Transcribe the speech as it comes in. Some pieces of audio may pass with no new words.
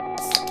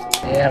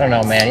Yeah, I don't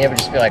know, man. You ever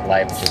just feel like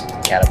life is just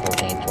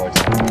catapulting towards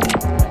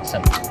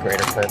some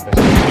greater purpose?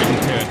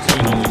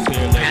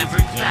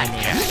 Average fat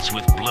cats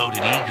with bloated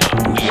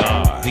ego. We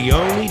are the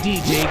only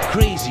DJ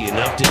crazy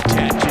enough to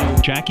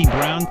tattoo Jackie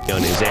Brown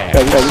on his ass.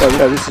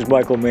 This is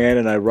Michael Mann,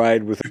 and I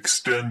ride with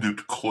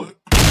Extended Clip.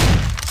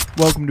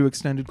 Welcome to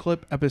Extended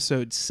Clip,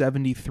 episode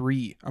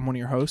 73. I'm one of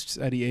your hosts,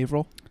 Eddie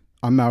Averill.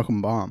 I'm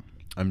Malcolm Baum.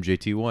 I'm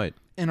JT White.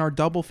 And our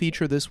double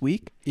feature this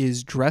week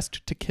is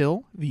Dressed to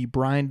Kill, the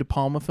Brian De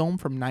Palma film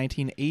from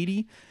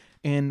 1980,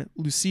 and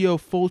Lucio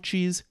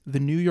Fulci's The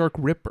New York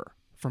Ripper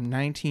from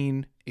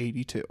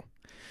 1982.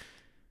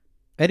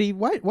 Eddie,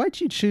 why'd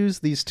you choose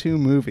these two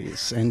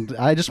movies? And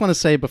I just want to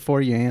say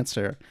before you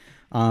answer,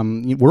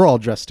 we're all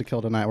dressed to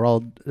kill tonight. We're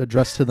all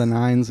dressed to the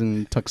nines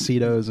in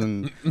tuxedos,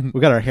 and we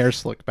got our hair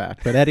slicked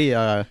back. But Eddie,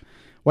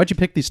 why'd you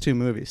pick these two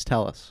movies?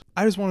 Tell us.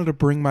 I just wanted to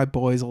bring my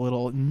boys a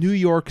little New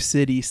York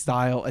City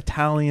style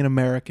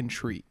Italian-American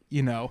treat.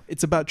 You know,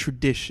 it's about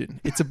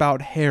tradition. It's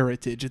about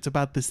heritage. It's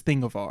about this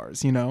thing of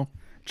ours, you know?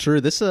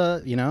 True. This,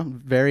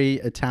 very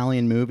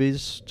Italian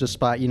movies just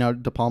by,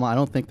 De Palma. I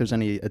don't think there's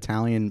any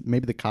Italian,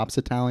 maybe the cop's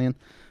Italian,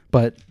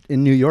 but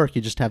in New York,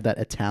 you just have that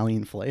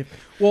Italian flavor.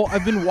 Well,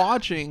 I've been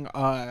watching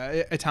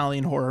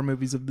Italian horror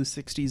movies of the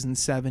 60s and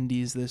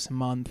 70s this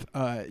month,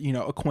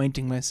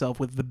 acquainting myself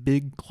with the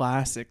big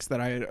classics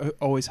that I had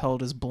always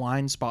held as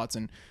blind spots.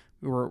 And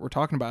we're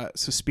talking about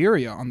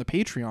Suspiria on the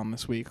Patreon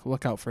this week.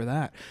 Look out for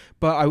that.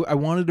 But I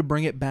wanted to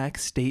bring it back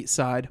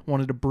stateside,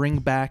 wanted to bring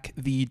back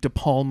the De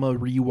Palma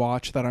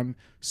rewatch that I'm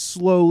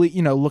slowly,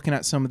 looking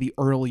at some of the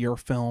earlier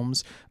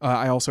films.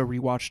 I also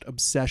rewatched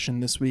Obsession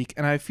this week,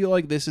 and I feel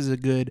like this is a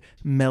good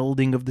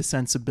melding of the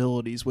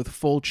sensibilities with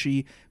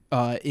Fulci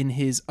in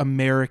his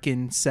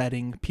American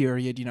setting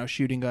period,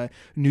 shooting a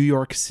New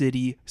York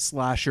City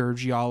slasher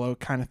giallo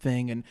kind of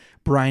thing, and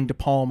Brian De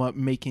Palma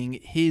making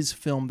his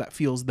film that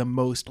feels the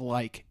most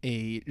like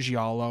a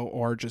giallo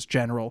or just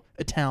general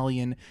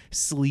Italian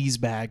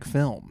sleazebag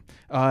film.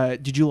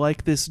 Did you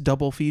like this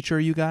double feature,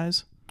 you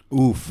guys?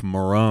 Oof,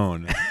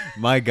 Marone.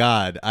 My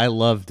God, I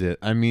loved it.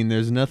 I mean,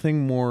 there's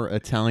nothing more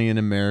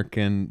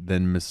Italian-American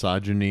than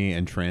misogyny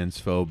and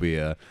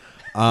transphobia.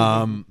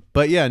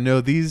 But yeah, no,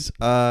 these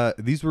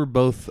were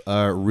both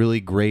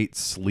really great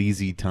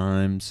sleazy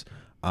times.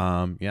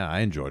 I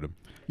enjoyed them.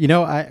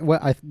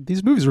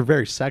 These movies were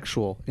very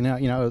sexual.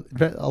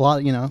 A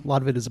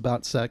lot of it is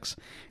about sex.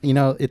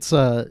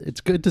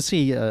 It's good to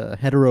see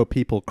hetero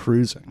people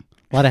cruising.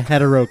 A lot of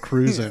hetero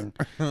cruising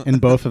in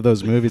both of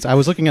those movies. I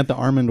was looking at the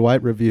Armand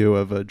White review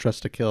of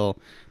Dressed to Kill,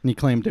 and he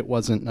claimed it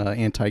wasn't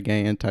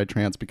anti-gay,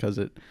 anti-trans because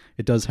it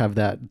does have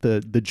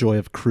the joy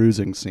of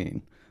cruising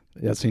scene.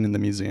 Yeah, scene in the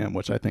museum,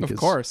 which I think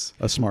is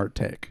a smart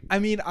take. I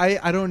mean,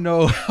 I don't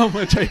know how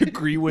much I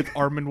agree with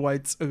Armand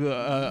White's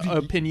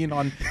opinion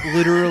on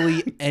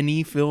literally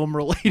any film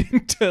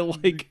relating to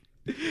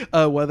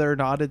whether or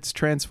not it's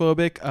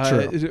transphobic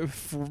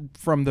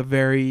from the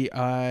very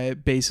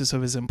basis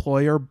of his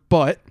employer,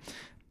 but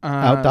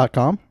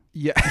out.com.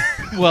 Yeah.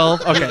 Well,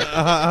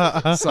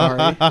 okay.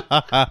 Sorry.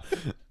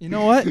 You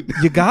know what?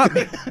 You got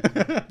me.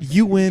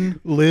 You win.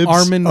 Libs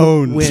Armin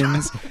owned.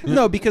 wins.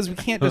 No, because we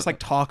can't just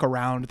talk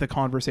around the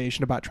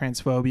conversation about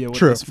transphobia with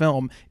True. this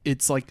film.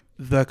 It's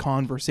the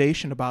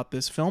conversation about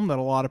this film that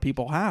a lot of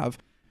people have.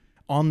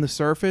 On the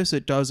surface,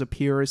 it does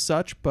appear as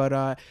such, but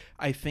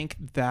I think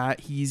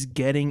that he's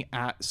getting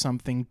at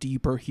something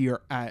deeper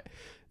here at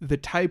the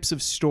types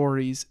of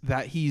stories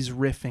that he's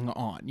riffing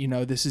on.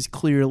 This is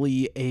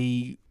clearly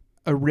a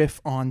riff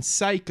on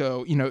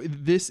Psycho.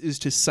 This is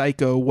to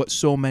Psycho what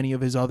so many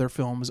of his other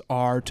films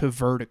are to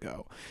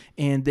Vertigo.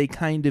 And they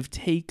kind of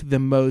take the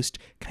most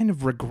kind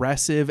of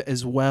regressive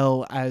as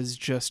well as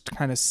just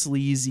kind of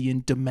sleazy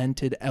and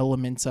demented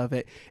elements of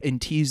it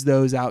and tease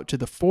those out to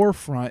the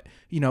forefront,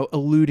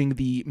 eluding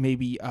the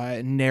maybe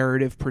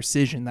narrative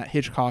precision that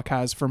Hitchcock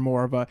has for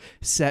more of a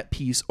set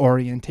piece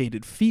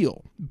orientated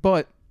feel.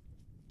 But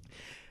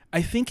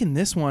I think in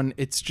this one,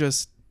 it's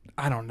just,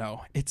 I don't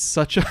know. It's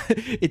such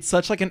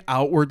an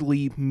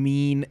outwardly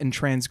mean and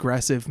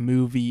transgressive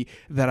movie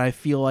that I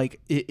feel like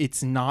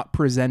it's not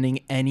presenting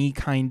any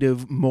kind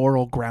of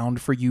moral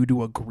ground for you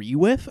to agree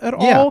with at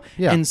all.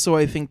 Yeah. And so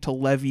I think to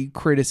levy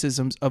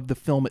criticisms of the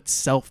film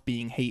itself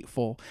being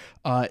hateful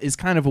is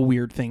kind of a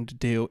weird thing to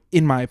do,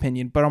 in my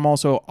opinion. But I'm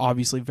also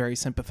obviously very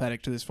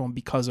sympathetic to this film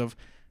because of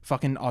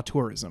fucking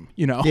auteurism,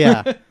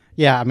 Yeah.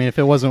 Yeah. I mean, if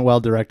it wasn't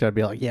well directed, I'd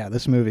be like, yeah,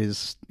 this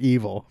movie's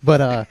evil.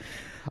 But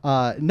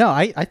no,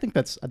 I think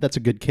that's a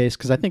good case,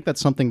 because I think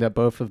that's something that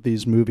both of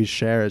these movies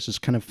share, is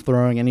just kind of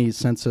throwing any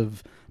sense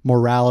of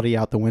morality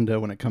out the window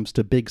when it comes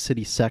to big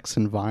city sex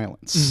and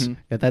violence. Mm-hmm.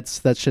 Yeah,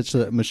 that's shit's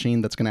a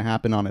machine that's going to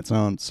happen on its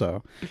own.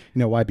 So,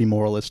 why be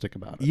moralistic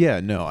about it? Yeah,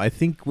 no, I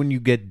think when you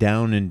get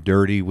down and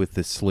dirty with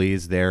the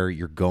sleaze there,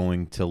 you're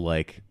going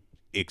to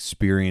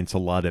experience a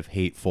lot of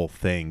hateful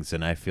things,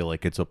 and I feel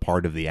like it's a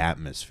part of the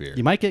atmosphere.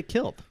 You might get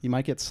killed. You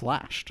might get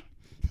slashed.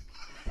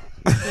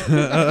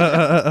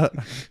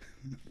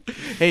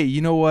 Hey,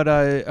 you know what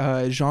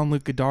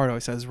Jean-Luc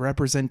Godard says?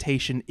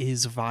 Representation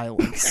is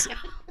violence.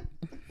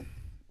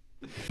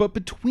 But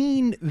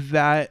between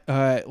that,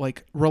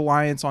 like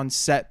reliance on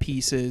set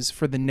pieces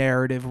for the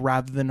narrative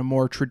rather than a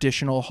more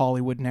traditional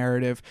Hollywood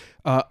narrative,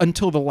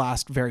 until the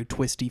last very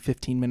twisty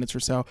 15 minutes or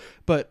so,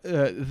 but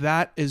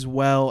that as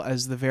well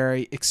as the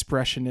very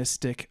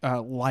expressionistic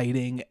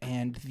lighting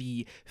and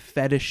the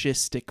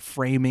fetishistic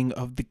framing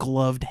of the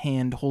gloved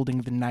hand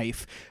holding the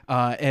knife,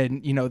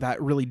 and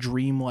that really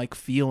dreamlike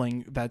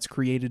feeling that's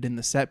created in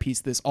the set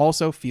piece. This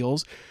also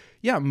feels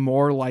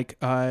more like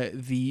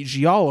the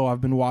Giallo I've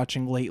been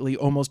watching lately,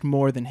 almost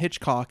more than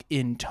Hitchcock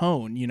in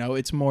tone.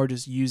 It's more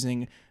just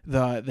using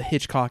the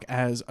Hitchcock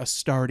as a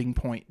starting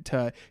point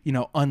to,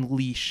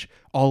 unleash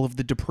all of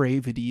the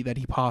depravity that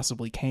he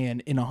possibly can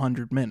in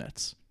 100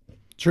 minutes.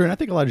 Sure, and I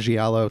think a lot of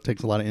Giallo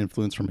takes a lot of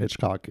influence from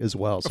Hitchcock as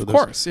well. So of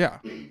course, yeah.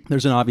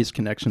 There's an obvious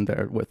connection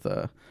there with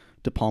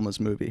De Palma's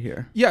movie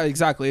here. Yeah,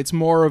 exactly. It's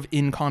more of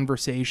in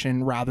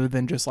conversation rather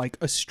than just like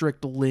a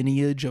strict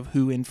lineage of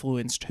who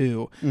influenced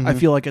who. Mm-hmm. I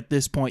feel like at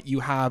this point you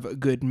have a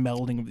good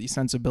melding of these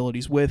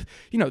sensibilities with,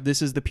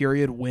 this is the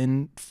period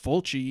when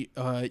Fulci,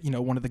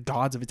 one of the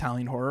gods of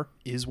Italian horror,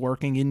 is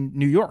working in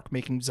New York,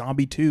 making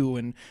Zombie 2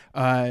 and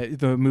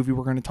the movie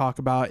we're going to talk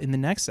about in the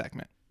next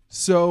segment.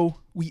 So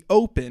we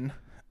open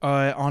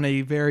on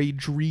a very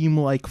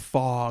dreamlike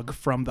fog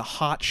from the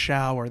hot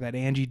shower that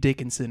Angie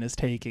Dickinson is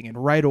taking.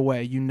 And right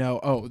away,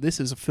 this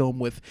is a film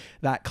with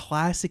that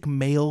classic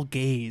male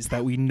gaze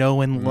that we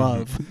know and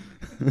love.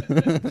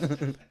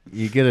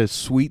 You get a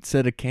sweet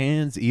set of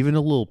cans, even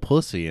a little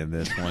pussy in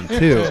this one,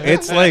 too.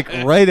 It's like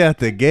right at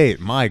the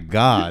gate. My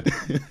God.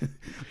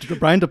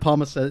 Brian De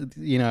Palma said,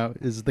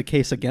 is the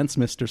case against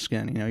Mr.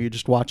 Skin. You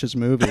just watch his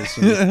movies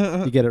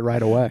and you get it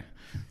right away.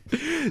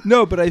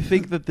 No, but I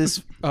think that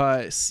this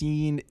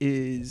scene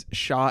is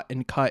shot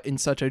and cut in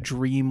such a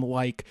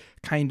dreamlike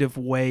kind of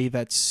way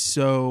that's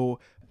so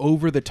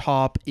over the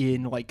top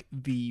in like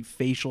the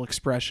facial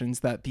expressions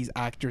that these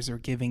actors are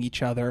giving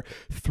each other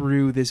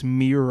through this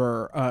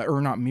mirror,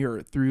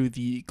 through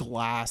the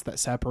glass that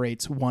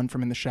separates one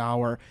from in the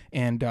shower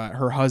and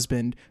her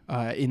husband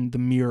in the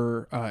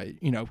mirror,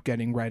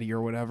 getting ready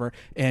or whatever,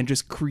 and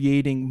just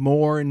creating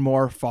more and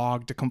more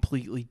fog to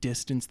completely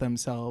distance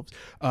themselves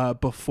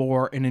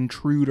before an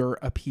intruder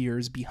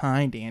appears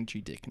behind Angie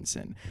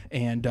Dickinson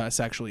and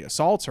sexually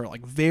assaults her,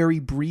 like very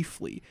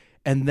briefly.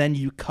 And then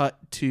you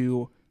cut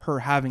to her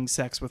having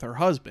sex with her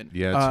husband.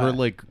 Yeah, it's her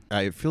like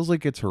it feels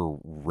like it's her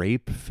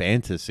rape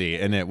fantasy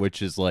in it,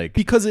 which is like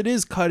because it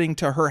is cutting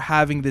to her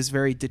having this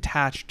very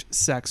detached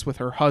sex with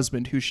her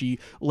husband, who she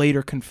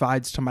later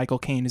confides to Michael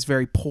Caine is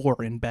very poor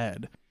in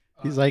bed.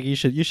 He's like, you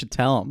should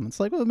tell him. It's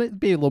like, well,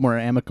 be a little more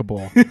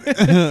amicable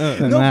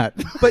than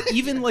that. But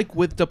even like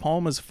with De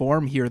Palma's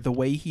form here, the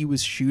way he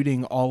was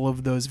shooting all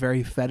of those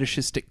very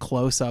fetishistic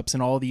close-ups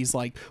and all these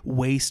like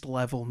waist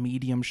level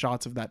medium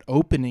shots of that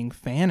opening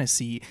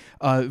fantasy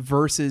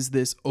versus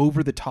this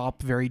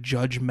over-the-top, very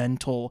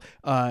judgmental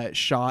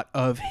shot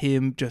of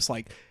him just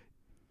like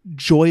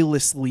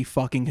joylessly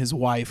fucking his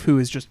wife, who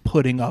is just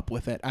putting up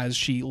with it, as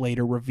she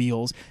later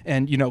reveals.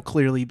 And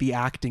clearly the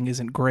acting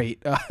isn't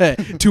great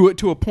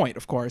to a point,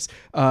 of course.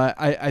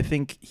 I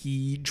think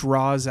he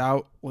draws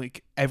out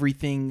like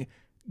everything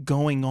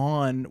going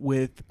on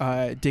with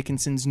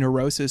Dickinson's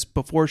neurosis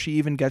before she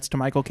even gets to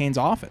Michael Caine's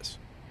office.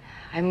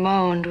 I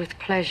moaned with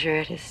pleasure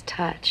at his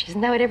touch. Isn't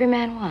that what every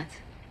man wants?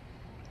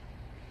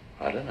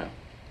 I don't know.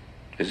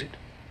 Is it?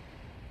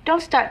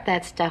 Don't start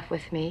that stuff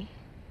with me.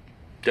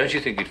 Don't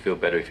you think you'd feel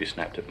better if you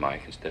snapped at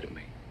Mike instead of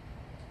me?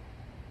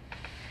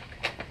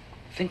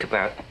 Think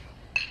about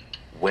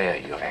where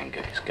your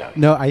anger is going.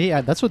 No,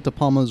 that's what De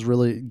Palma's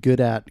really good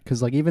at,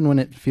 because like even when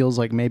it feels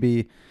like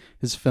maybe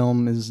his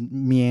film is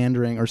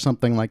meandering or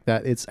something like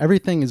that,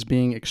 everything is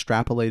being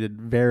extrapolated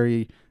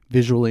very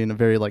visually in a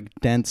very like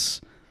dense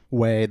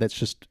way that's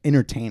just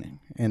entertaining.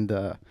 And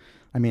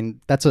I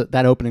mean, that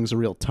opening is a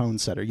real tone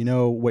setter. You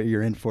know what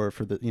you're in for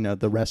the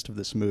the rest of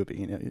this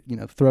movie.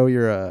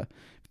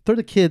 Throw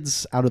the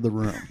kids out of the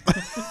room. I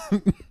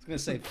was gonna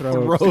say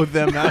throw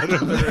them out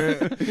of the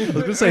room. I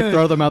was gonna say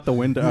throw them out the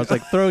window. I was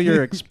like, throw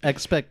your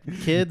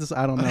kids.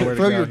 I don't know where to go.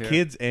 Throw your here.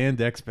 kids and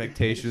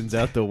expectations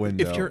out the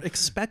window. If you're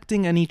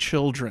expecting any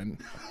children,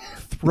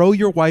 throw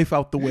your wife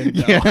out the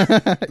window.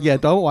 Yeah,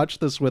 don't watch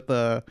this with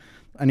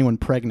anyone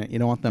pregnant. You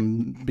don't want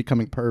them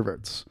becoming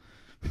perverts.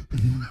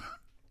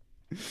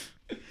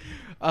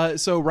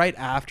 So right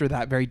after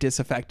that very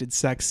disaffected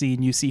sex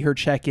scene, you see her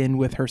check in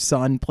with her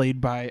son,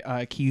 played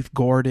by Keith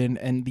Gordon,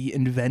 and the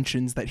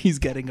inventions that he's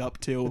getting up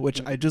to,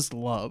 which I just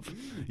love.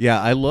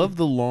 Yeah, I love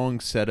the long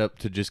setup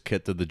to just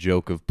get to the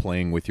joke of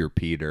playing with your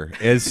Peter.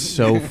 It's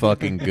so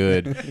fucking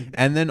good.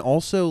 And then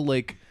also,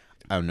 like,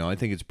 I don't know, I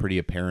think it's pretty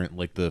apparent,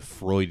 like, the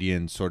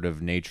Freudian sort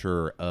of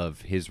nature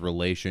of his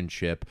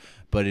relationship,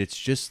 but it's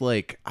just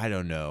like, I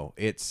don't know,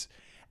 it's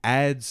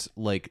adds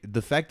like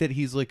the fact that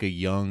he's like a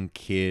young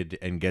kid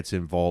and gets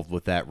involved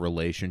with that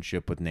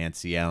relationship with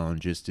Nancy Allen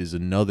just is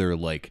another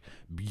like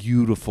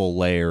beautiful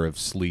layer of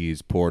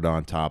sleaze poured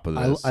on top of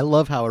this. I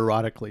love how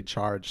erotically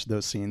charged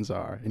those scenes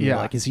are. And you're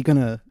like, is he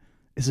gonna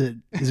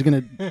Is he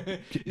gonna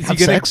Is have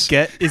he gonna sex?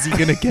 is he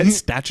gonna get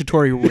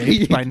statutory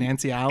raped by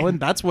Nancy Allen?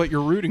 That's what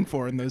you're rooting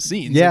for in those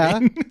scenes. Yeah,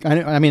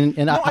 I mean,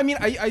 and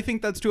I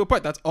think that's to a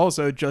point. That's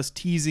also just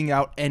teasing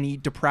out any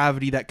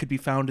depravity that could be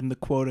found in the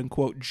quote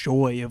unquote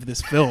joy of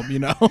this film, you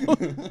know?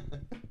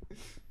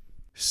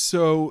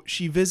 So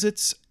she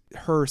visits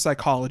her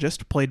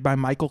psychologist, played by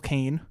Michael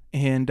Caine,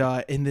 and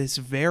in this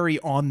very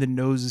on the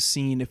nose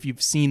scene, if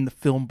you've seen the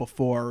film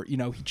before, you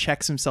know, he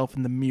checks himself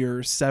in the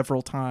mirror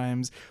several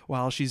times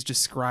while she's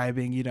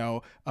describing, you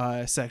know,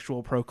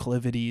 sexual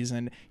proclivities,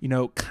 and, you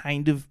know,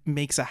 kind of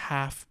makes a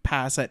half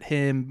pass at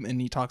him,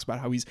 and he talks about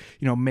how he's,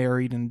 you know,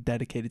 married and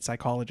dedicated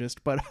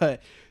psychologist.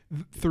 But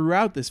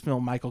throughout this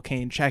film, Michael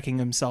Caine checking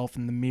himself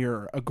in the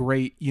mirror, a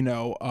great, you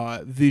know,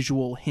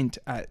 visual hint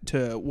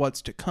to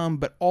what's to come,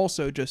 but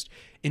also just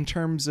in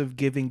terms of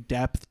giving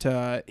depth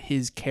to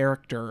his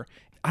character.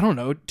 I don't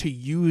know, to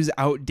use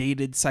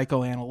outdated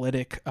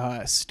psychoanalytic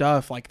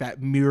stuff like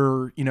that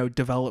mirror, you know,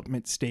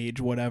 development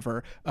stage,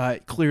 whatever,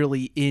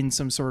 clearly in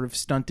some sort of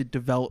stunted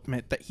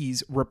development that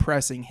he's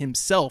repressing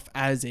himself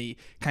as a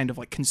kind of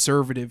like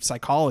conservative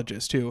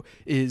psychologist who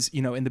is,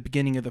 you know, in the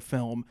beginning of the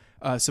film,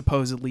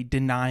 supposedly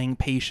denying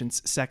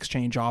patients sex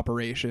change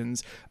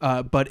operations,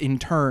 but in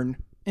turn,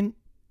 and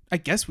I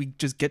guess we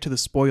just get to the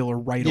spoiler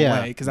right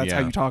away, because that's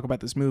how you talk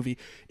about this movie.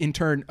 In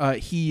turn,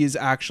 he is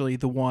actually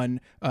the one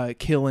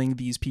killing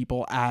these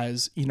people,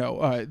 as, you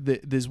know,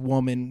 this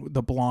woman,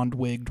 the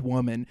blonde-wigged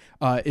woman,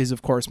 is,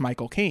 of course,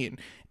 Michael Caine.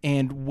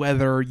 And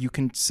whether you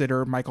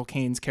consider Michael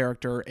Caine's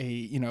character a,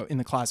 you know, in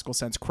the classical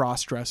sense,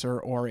 cross-dresser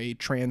or a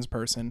trans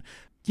person,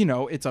 you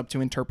know, it's up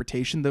to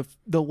interpretation.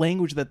 The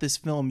language that this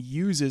film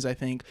uses, I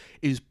think,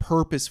 is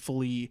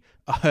purposefully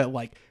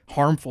like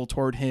harmful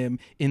toward him,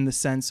 in the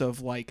sense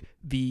of like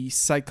the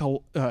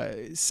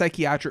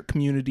psychiatric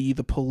community,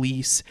 the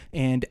police,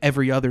 and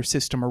every other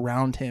system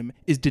around him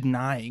is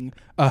denying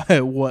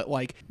what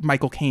like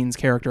Michael Caine's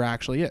character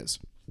actually is.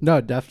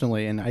 No,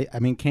 definitely. And I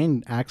mean,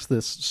 Caine acts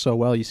this so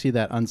well. You see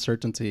that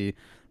uncertainty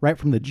right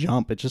from the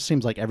jump. It just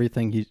seems like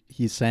everything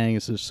he's saying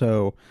is just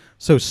so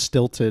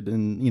stilted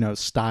and, you know,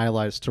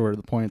 stylized toward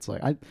the point. It's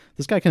like,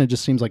 this guy kind of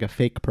just seems like a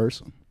fake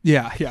person.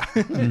 Yeah.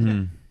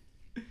 Mm-hmm.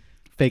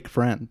 Fake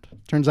friend.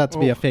 Turns out to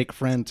be a fake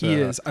friend to he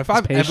is. If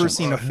I've ever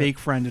seen a fake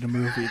friend in a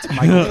movie, it's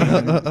Michael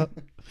Caine.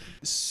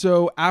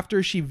 So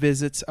after she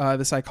visits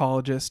the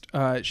psychologist,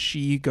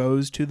 she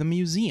goes to the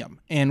museum,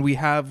 and we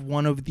have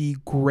one of the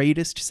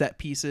greatest set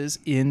pieces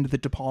in the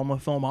De Palma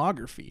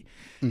filmography.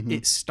 Mm-hmm.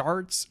 It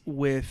starts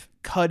with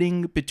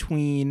cutting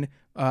between,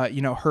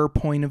 you know, her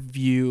point of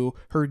view,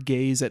 her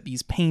gaze at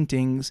these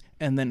paintings,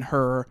 and then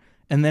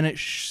it,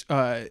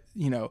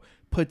 you know,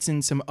 puts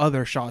in some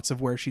other shots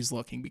of where she's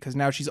looking, because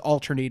now she's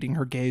alternating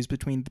her gaze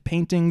between the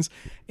paintings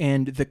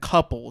and the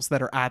couples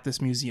that are at this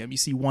museum. You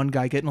see one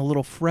guy getting a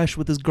little fresh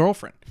with his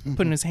girlfriend,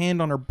 putting his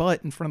hand on her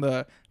butt in front of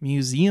the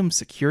museum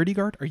security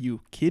guard. Are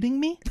you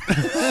kidding me?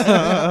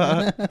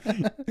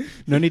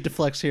 No need to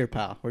flex here,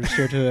 pal. We're just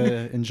here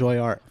to enjoy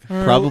art.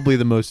 Probably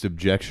the most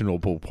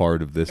objectionable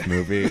part of this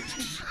movie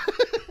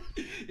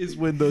is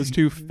when those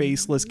two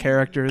faceless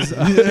characters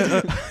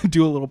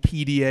do a little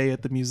PDA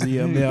at the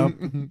museum. Yeah.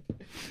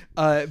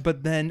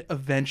 But then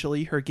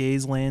eventually her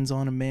gaze lands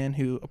on a man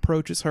who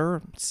approaches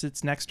her,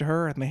 sits next to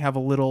her, and they have a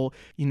little,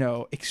 you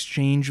know,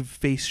 exchange of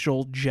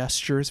facial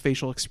gestures,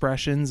 facial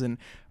expressions. And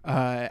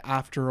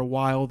after a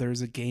while,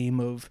 there's a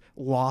game of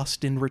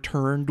lost and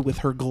returned with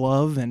her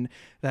glove, and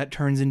that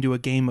turns into a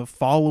game of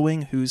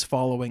following, who's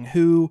following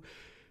who.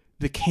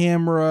 The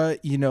camera,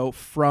 you know,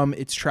 from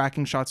its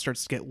tracking shot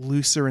starts to get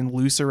looser and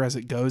looser as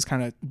it goes,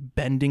 kind of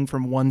bending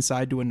from one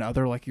side to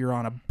another, like you're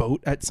on a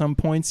boat at some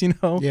points, you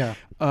know? Yeah.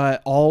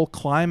 All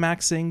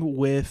climaxing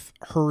with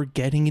her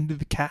getting into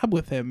the cab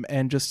with him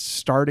and just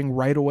starting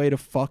right away to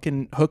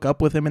fucking hook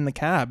up with him in the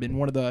cab in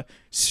one of the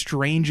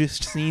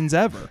strangest scenes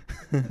ever.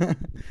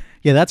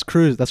 Yeah, that's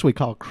cruise. That's what we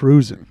call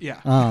cruising. Yeah.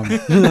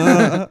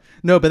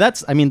 No, but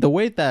that's, I mean, the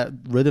way that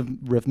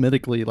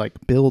rhythmically like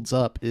builds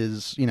up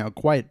is, you know,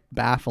 quite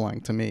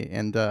baffling to me.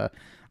 And I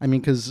mean,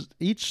 because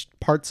each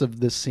parts of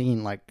this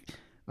scene like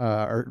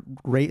are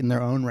great in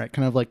their own right,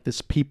 kind of like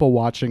this people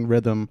watching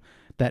rhythm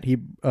that he,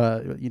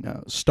 you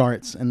know,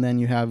 starts, and then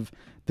you have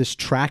this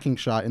tracking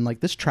shot, and like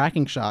this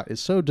tracking shot is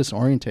so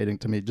disorientating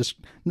to me, just,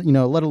 you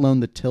know, let alone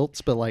the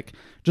tilts, but like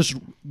just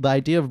the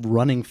idea of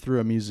running through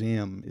a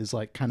museum is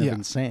like kind of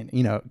insane,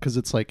 you know, because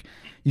it's like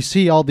you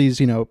see all these,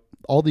 you know,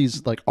 all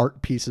these like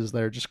art pieces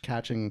that are just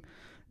catching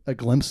a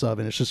glimpse of,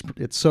 and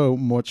it's so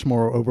much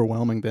more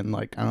overwhelming than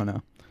like, I don't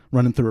know,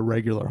 running through a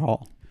regular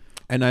hall.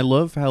 And I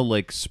love how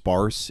like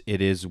sparse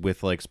it is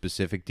with like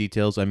specific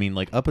details. I mean,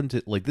 like up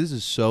until like this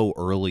is so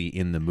early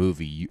in the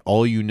movie,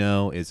 all you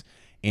know is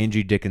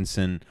Angie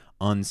Dickinson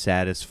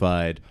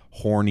unsatisfied,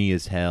 horny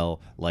as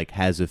hell, like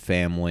has a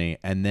family,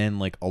 and then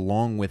like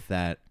along with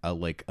that,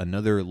 like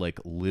another like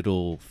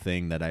little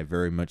thing that I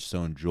very much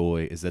so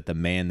enjoy is that the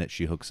man that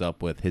she hooks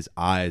up with, his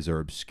eyes are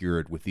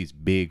obscured with these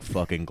big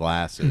fucking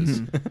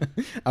glasses.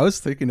 I was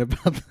thinking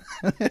about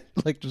that,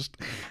 like, just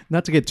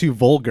not to get too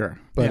vulgar,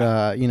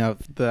 but you know,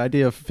 the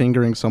idea of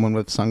fingering someone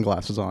with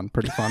sunglasses on,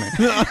 pretty funny.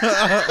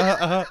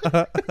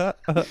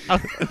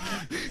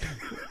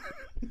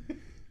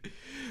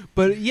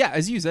 But yeah,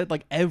 as you said,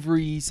 like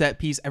every set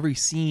piece, every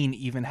scene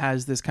even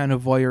has this kind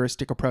of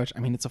voyeuristic approach.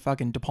 I mean, it's a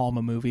fucking De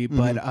Palma movie,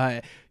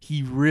 but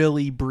he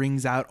really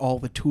brings out all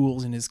the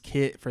tools in his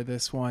kit for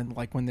this one.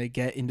 Like when they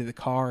get into the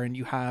car and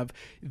you have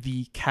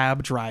the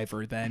cab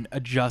driver then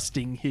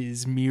adjusting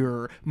his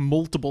mirror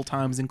multiple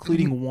times,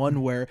 including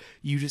one where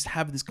you just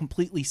have this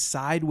completely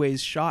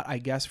sideways shot, I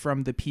guess,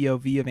 from the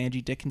POV of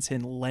Angie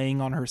Dickinson laying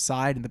on her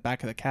side in the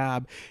back of the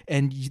cab.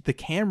 And the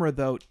camera,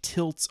 though,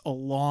 tilts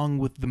along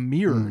with the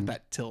mirror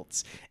that tilts.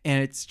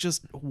 And it's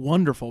just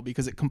wonderful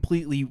because it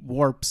completely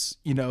warps,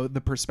 you know, the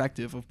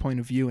perspective of point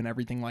of view and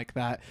everything like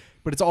that.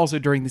 But it's also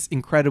during this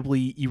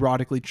incredibly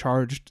erotically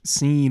charged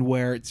scene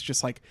where it's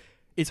just like,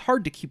 it's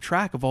hard to keep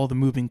track of all the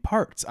moving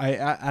parts.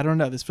 I don't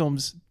know. This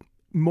film's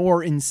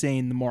more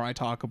insane the more I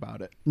talk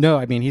about it. No,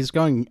 I mean, he's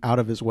going out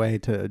of his way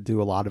to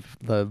do a lot of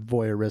the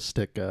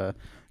voyeuristic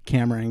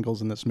camera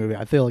angles in this movie.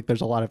 I feel like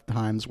there's a lot of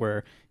times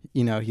where,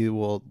 you know, he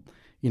will,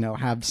 you know,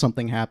 have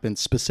something happen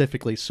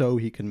specifically so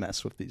he can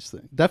mess with these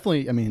things.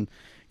 Definitely, I mean,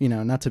 you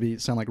know, not to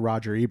sound like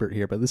Roger Ebert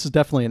here, but this is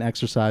definitely an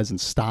exercise in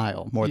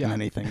style more than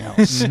anything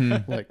else.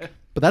 Like,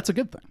 but that's a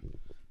good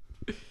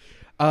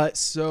thing.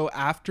 So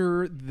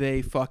after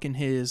they fuck in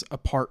his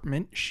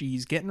apartment,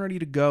 she's getting ready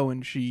to go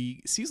and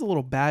she sees a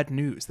little bad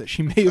news that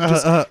she may have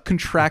just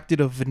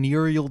contracted a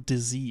venereal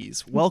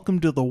disease. Welcome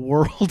to the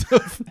world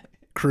of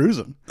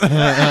cruising.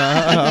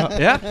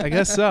 Yeah, I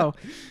guess so.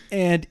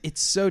 And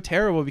it's so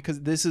terrible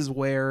because this is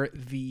where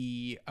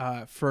the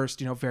first,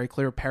 you know, very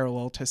clear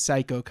parallel to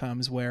Psycho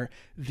comes, where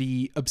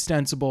the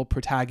ostensible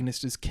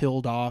protagonist is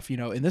killed off, you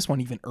know, in this one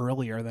even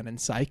earlier than in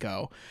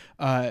Psycho.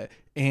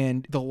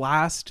 And the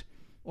last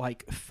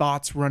like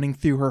thoughts running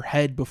through her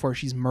head before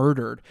she's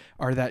murdered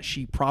are that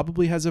she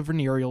probably has a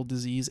venereal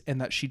disease and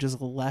that she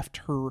just left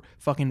her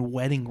fucking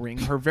wedding ring,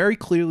 her very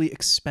clearly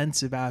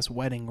expensive ass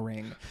wedding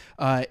ring,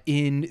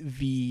 in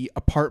the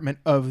apartment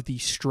of the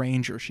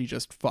stranger she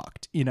just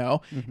fucked, you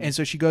know? And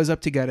so she goes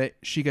up to get it.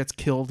 She gets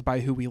killed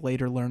by who we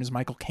later learn is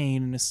Michael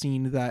Caine in a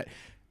scene that,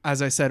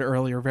 as I said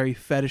earlier, very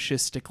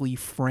fetishistically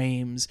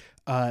frames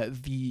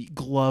the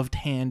gloved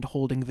hand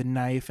holding the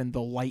knife and the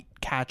light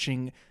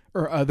catching,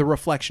 or the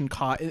reflection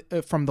caught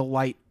from the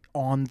light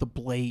on the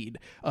blade,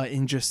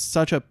 in just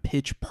such a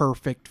pitch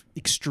perfect,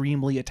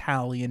 extremely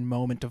Italian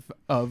moment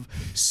of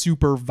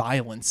super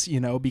violence, you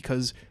know,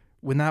 because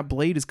when that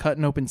blade is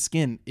cutting open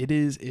skin,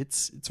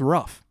 it's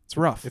rough. It's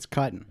rough. It's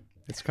cutting.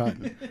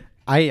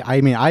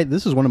 I mean,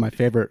 this is one of my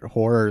favorite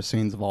horror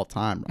scenes of all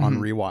time on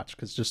rewatch,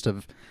 because just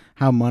of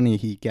how money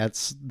he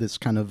gets, this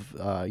kind of,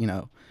 you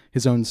know,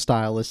 his own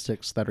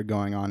stylistics that are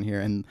going on here.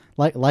 And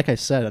like I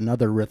said,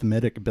 another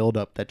rhythmic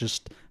buildup that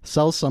just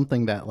sells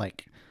something that,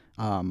 like,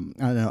 I don't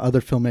know, other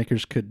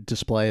filmmakers could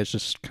display as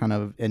just kind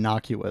of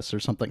innocuous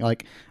or something.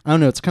 Like, I don't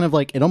know, it's kind of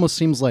like, it almost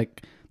seems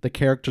like the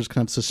characters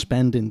kind of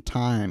suspend in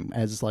time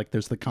as, like,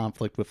 there's the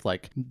conflict with,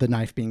 like, the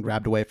knife being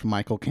grabbed away from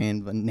Michael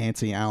Caine,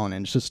 Nancy Allen,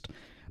 and it's just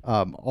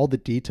all the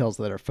details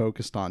that are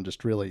focused on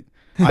just really...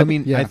 I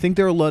mean, I think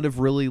there are a lot of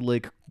really,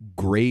 like,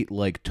 great,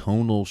 like,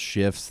 tonal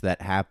shifts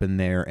that happen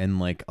there and,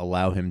 like,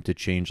 allow him to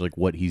change, like,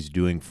 what he's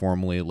doing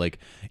formally, like,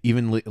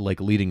 even like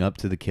leading up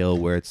to the kill,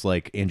 where it's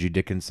like Angie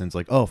Dickinson's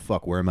like, oh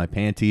fuck, where are my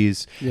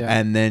panties?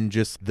 And then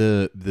just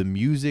the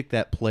music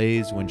that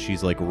plays when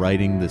she's, like,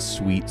 writing the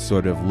sweet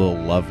sort of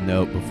little love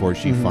note before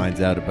she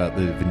finds out about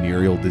the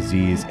venereal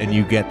disease, and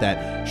you get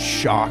that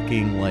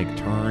shocking, like,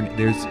 turn.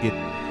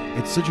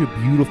 It's such a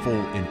beautiful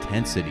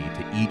intensity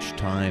to each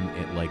time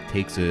it, like,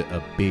 takes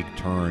a big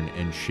turn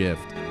and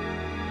shift.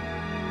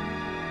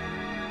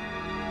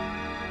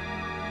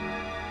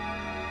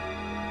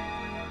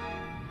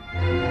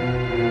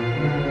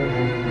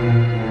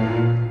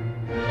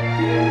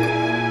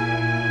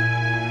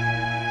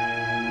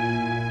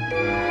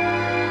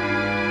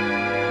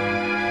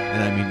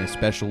 And I mean,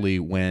 especially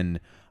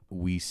when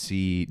we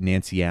see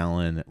Nancy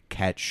Allen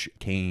catch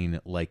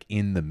Caine, like,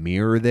 in the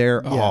mirror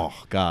there.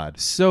 Oh God,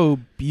 so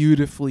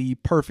beautifully,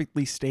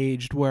 perfectly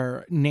staged,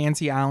 where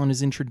Nancy Allen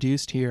is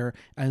introduced here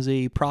as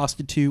a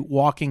prostitute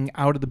walking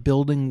out of the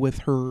building with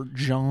her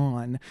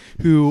John,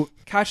 who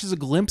catches a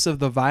glimpse of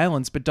the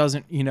violence but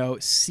doesn't, you know,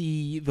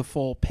 see the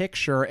full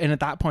picture. And at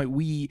that point,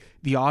 we,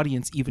 the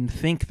audience, even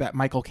think that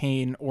Michael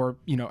Caine, or,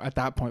 you know, at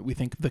that point we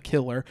think the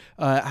killer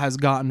has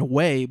gotten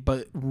away,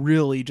 but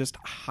really just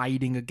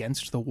hiding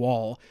against the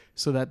wall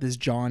so that this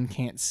John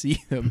can't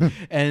see them.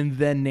 And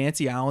then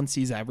Nancy Allen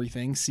sees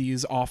everything,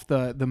 sees off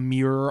the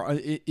mirror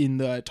in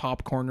the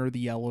top corner of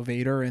the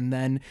elevator, and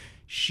then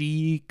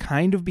she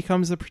kind of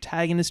becomes the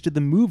protagonist of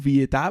the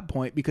movie at that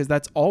point, because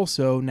that's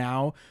also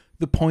now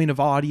the point of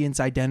audience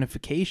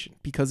identification,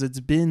 because it's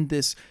been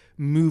this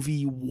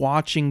movie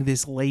watching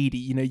this lady.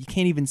 You know, you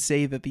can't even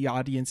say that the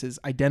audience is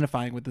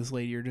identifying with this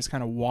lady. You're just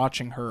kind of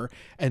watching her,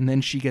 and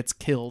then she gets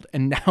killed.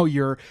 And now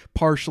you're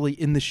partially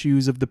in the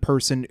shoes of the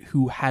person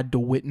who had to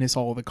witness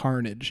all the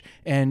carnage.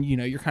 And, you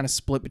know, you're kind of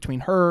split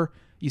between her.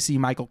 You see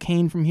Michael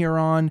Caine from here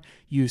on.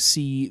 You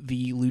see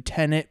the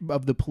lieutenant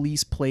of the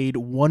police, played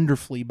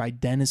wonderfully by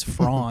Dennis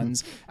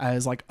Franz,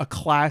 as like a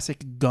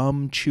classic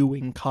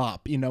gum-chewing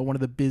cop. You know, one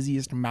of the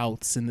busiest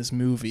mouths in this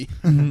movie.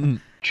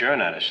 You're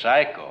not a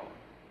psycho.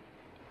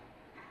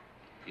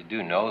 You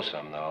do know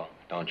some, though,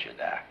 don't you,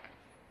 Doc?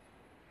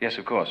 Yes,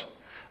 of course.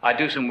 I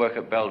do some work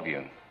at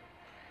Bellevue.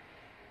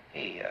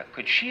 Hey,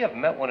 could she have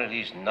met one of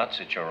these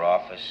nuts at your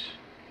office?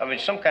 I mean,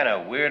 some kind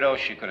of weirdo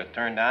she could have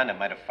turned on that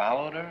might have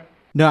followed her?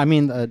 No, I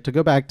mean, to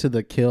go back to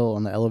the kill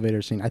on the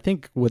elevator scene, I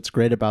think what's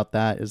great about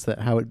that is that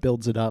how it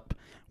builds it up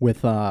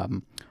with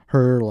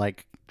her,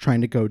 like,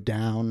 trying to go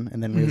down,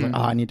 and then like,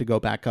 I need to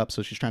go back up,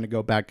 so she's trying to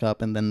go back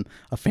up, and then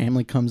a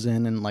family comes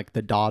in, and, like,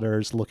 the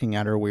daughter's looking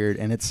at her weird,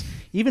 and it's,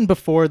 even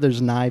before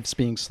there's knives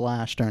being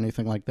slashed or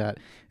anything like that,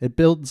 it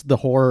builds the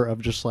horror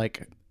of just,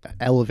 like,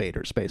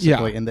 elevators,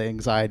 basically, and the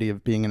anxiety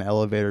of being in an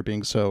elevator,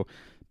 being so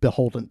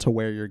beholden to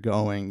where you're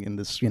going in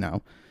this, you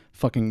know,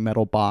 fucking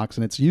metal box,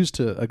 and it's used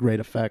to a great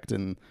effect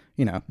in,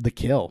 you know, the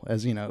kill,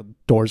 as, you know,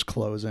 doors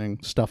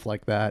closing, stuff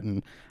like that.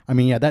 And I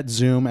mean, yeah, that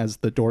zoom as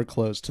the door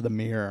closed to the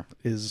mirror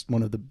is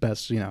one of the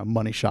best, you know,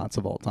 money shots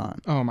of all time.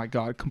 Oh my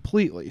God,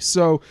 completely.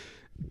 So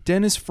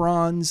Dennis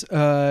Franz,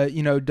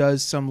 you know,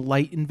 does some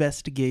light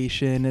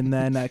investigation, and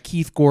then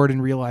Keith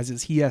Gordon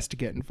realizes he has to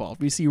get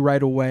involved. We see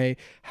right away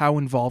how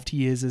involved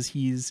he is as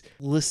he's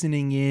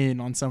listening in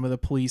on some of the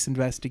police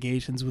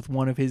investigations with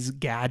one of his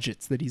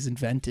gadgets that he's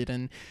invented,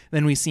 and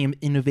then we see him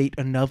innovate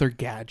another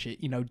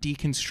gadget, you know,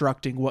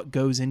 deconstructing what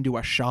goes into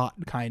a shot,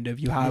 kind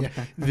of. You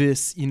have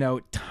this, you know,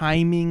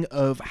 timing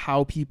of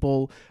how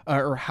people,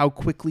 or how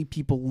quickly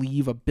people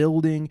leave a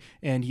building,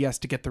 and he has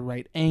to get the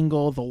right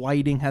angle, the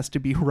lighting has to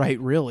be right,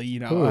 really, you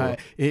know,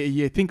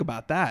 you think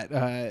about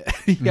that.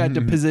 He had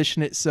to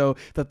position it so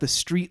that the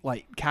street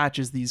light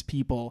catches these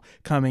people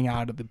coming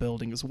out of the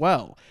building as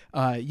well.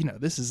 You know,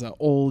 this is an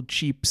old,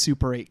 cheap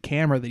Super 8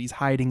 camera that he's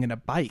hiding in a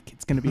bike.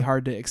 It's going to be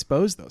hard to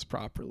expose those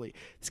properly.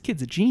 This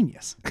kid's a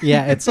genius.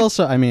 Yeah, it's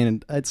also, I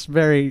mean, it's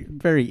very,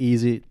 very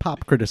easy.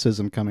 Pop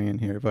criticism coming in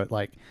here, but,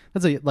 like,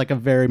 that's a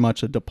very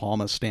much a De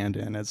Palma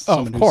stand-in as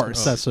someone who's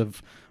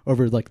obsessive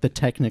over, like, the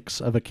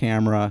techniques of a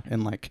camera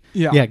and, like,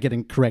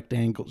 getting correct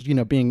angles, you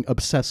know, being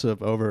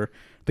obsessive over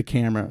the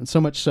camera. And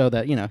so much so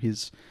that, you know,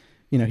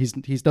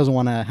 he doesn't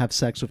want to have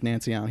sex with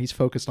Nancy Allen. He's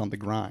focused on the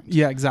grind.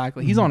 Yeah,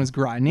 exactly. He's on his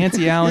grind.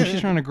 Nancy Allen, she's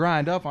trying to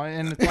grind up on it,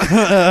 and it's like,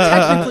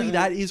 technically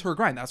that is her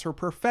grind. That's her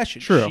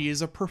profession. True. She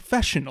is a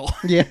professional.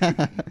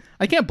 Yeah.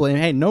 I can't blame.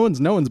 Hey, no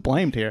one's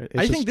blamed here.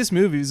 I think this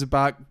movie is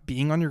about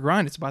being on your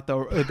grind. It's about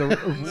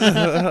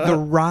the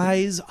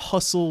rise,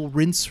 hustle,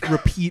 rinse,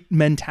 repeat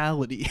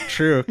mentality.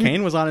 True.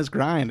 Caine was on his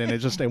grind, and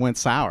it went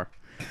sour.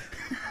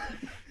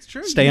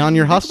 True. Stay on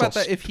your hustles.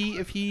 That if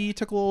he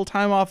took a little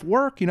time off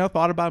work, you know,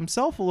 thought about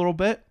himself a little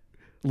bit,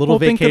 little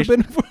vacation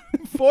could have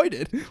been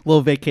avoided.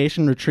 Little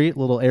vacation retreat,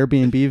 little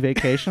Airbnb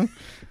vacation.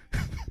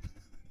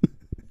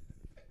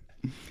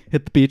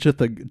 Hit the beach with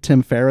the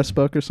Tim Ferriss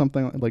book or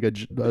something, like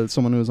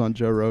someone who was on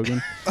Joe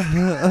Rogan.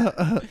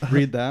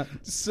 Read that.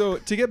 So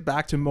to get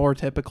back to more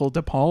typical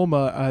De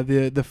Palma,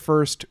 the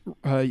first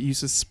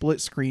use of split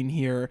screen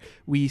here,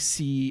 we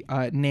see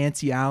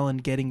Nancy Allen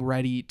getting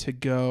ready to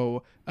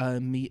go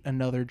meet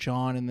another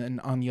John, and then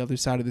on the other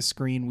side of the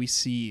screen we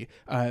see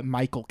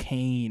Michael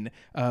Caine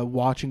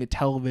watching a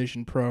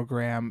television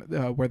program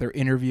where they're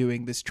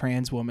interviewing this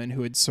trans woman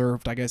who had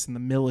served, I guess, in the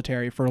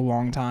military for a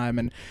long time,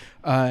 and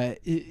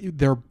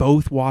they're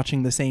both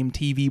watching the same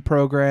TV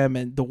program,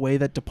 and the way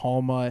that De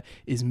Palma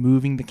is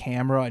moving the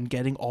camera and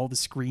getting all the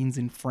screens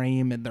in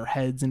frame and their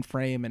heads in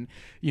frame, and,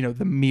 you know,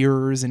 the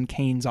mirrors in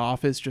Caine's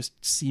office just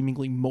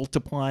seemingly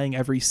multiplying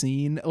every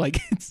scene. Like,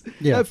 it's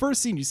that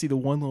first scene, you see the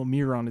one little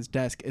mirror on his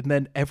desk, and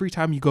then every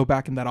time you go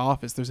back in that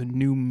office, there's a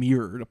new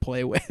mirror to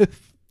play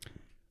with.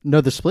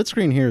 No, the split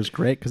screen here is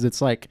great because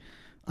it's like,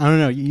 I don't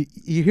know, you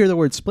hear the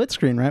word split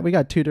screen, right? We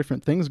got two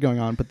different things going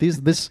on, but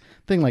this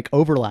thing like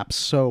overlaps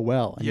so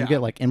well, and you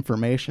get like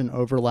information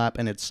overlap,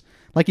 and it's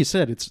like you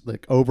said, it's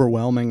like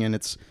overwhelming, and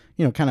it's,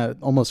 you know, kind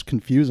of almost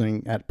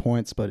confusing at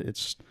points, but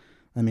it's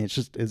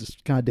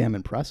goddamn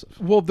impressive.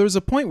 Well, there's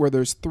a point where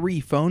there's 3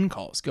 phone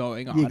calls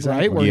going on,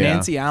 right? Where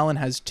Nancy Allen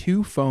has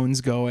 2 phones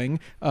going,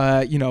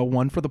 you know,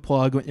 one for the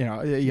plug, you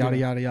know, yada,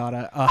 yada,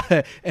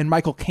 yada. And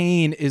Michael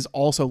Caine is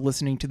also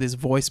listening to this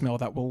voicemail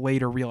that we'll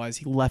later realize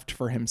he left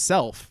for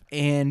himself.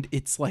 And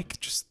it's like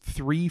just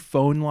 3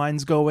 phone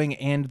lines going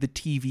and the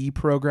TV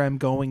program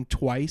going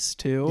twice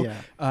too.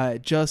 Yeah.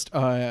 Just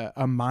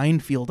a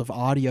minefield of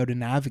audio to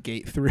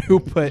navigate through.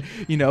 But,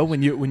 you know,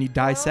 when you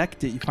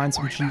dissect it, you find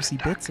some juicy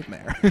bits in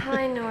there.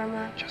 Hi,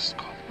 Norma.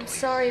 I'm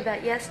sorry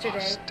about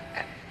yesterday.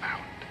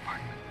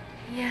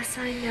 Yes,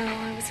 I know.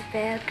 I was a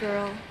bad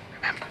girl.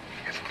 Remember,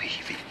 if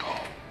Levy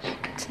calls,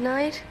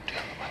 Tonight?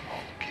 tell him I'm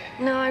okay.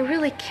 No, I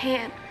really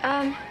can't.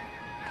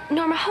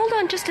 Norma, hold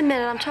on just a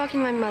minute. I'm talking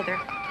to my mother.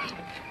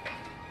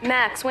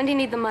 Max, when do you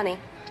need the money?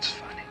 It's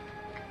funny.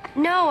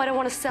 No, I don't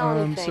want to sell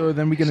anything. So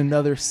then we get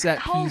another set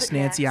Hold piece, it,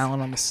 Nancy Max.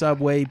 Allen on the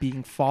subway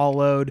being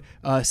followed,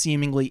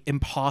 seemingly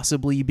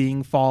impossibly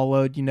being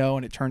followed,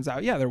 and it turns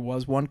out, there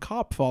was one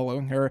cop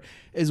following her,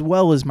 as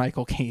well as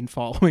Michael Caine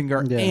following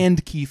her,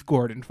 and Keith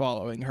Gordon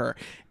following her.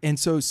 And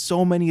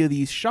so many of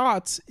these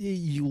shots,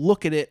 you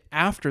look at it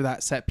after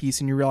that set piece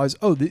and you realize,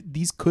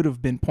 these could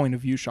have been point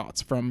of view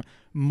shots from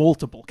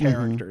multiple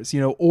characters,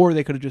 or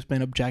they could have just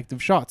been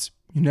objective shots.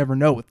 You never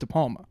know with De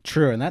Palma.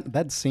 True, and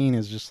that scene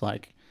is just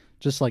like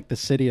the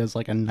city is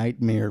like a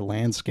nightmare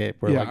landscape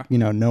where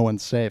no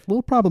one's safe. A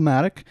little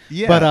problematic,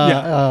 but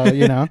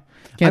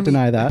can't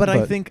deny that. But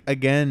I think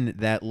again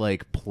that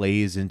like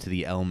plays into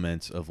the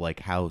elements of like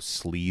how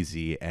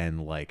sleazy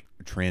and like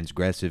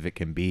transgressive it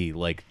can be.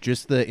 Like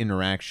just the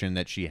interaction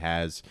that she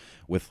has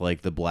with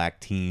like the black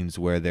teens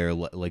where they're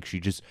like she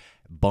just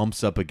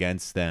bumps up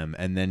against them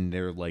and then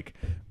they're like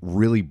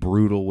really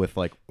brutal with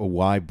like,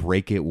 why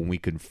break it when we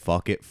can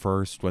fuck it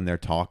first, when they're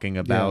talking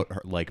about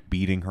her, like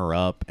beating her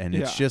up, and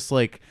it's just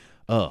like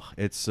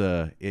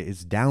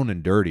it's down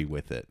and dirty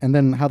with it. And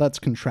then how that's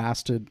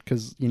contrasted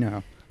because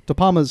De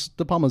Palma's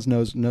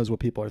knows what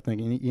people are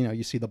thinking.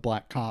 You see the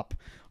black cop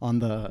on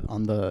the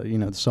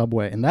the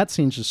subway, and that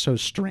scene's just so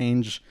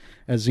strange.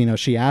 As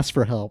she asks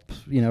for help,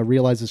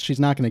 realizes she's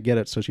not going to get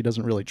it, so she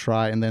doesn't really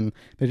try, and then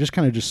they just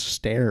kind of just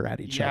stare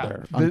at each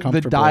other uncomfortably.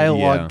 The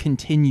dialogue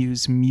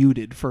continues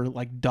muted for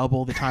like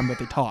double the time that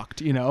they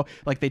talked.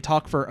 Like they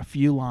talk for a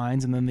few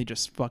lines and then they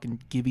just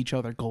fucking give each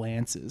other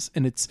glances,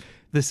 and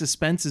the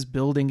suspense is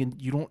building and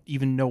you don't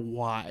even know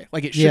why.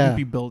 Like it shouldn't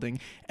be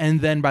building,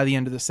 and then by the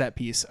end of the set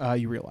piece,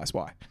 you realize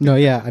why. No,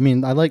 I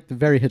mean, I like the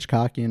very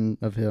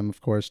Hitchcockian of him,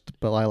 of course,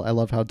 but I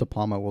love how De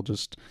Palma will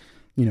just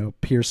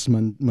pierce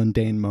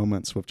mundane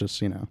moments with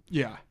just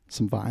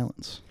some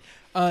violence.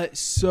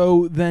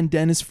 So then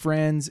Dennis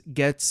Franz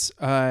gets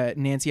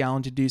Nancy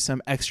Allen to do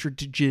some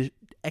extrajudicial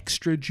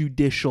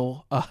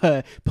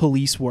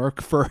police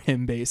work for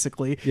him,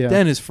 basically.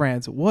 Dennis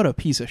Franz, what a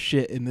piece of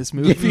shit in this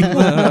movie.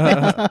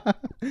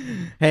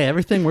 Hey,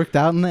 everything worked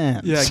out in the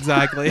end. Yeah,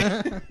 exactly.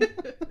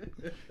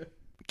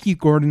 Keith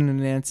Gordon and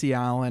Nancy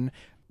Allen,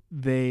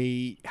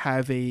 they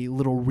have a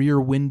little rear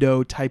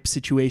window type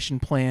situation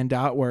planned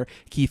out where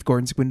Keith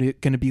Gordon's going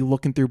to be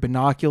looking through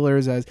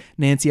binoculars as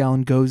Nancy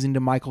Allen goes into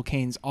Michael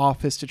Caine's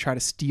office to try to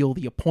steal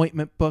the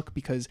appointment book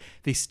because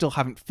they still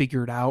haven't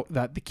figured out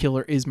that the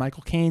killer is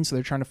Michael Caine. So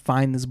they're trying to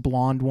find this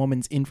blonde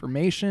woman's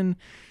information.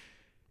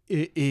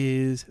 It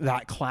is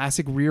that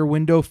classic rear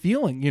window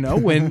feeling,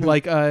 when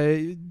like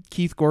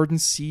Keith Gordon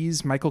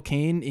sees Michael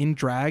Caine in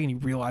drag and he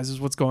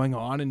realizes what's going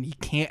on and he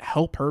can't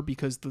help her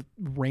because the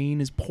rain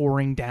is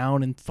pouring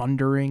down and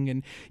thundering,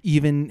 and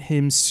even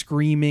him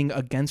screaming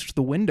against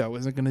the window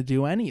isn't going to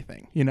do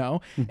anything,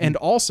 Mm-hmm. And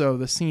also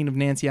the scene of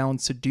Nancy Allen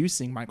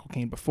seducing Michael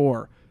Caine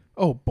before.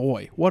 Oh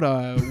boy, what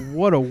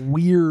a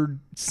weird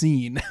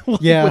scene.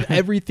 With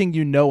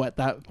everything at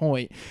that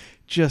point.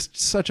 Just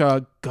such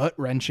a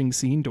gut-wrenching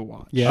scene to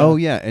watch. Yeah. Oh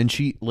yeah, and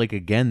she like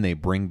again they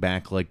bring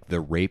back like the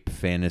rape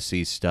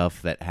fantasy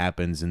stuff that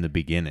happens in the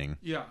beginning.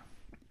 Yeah.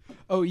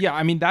 Oh yeah,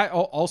 I mean that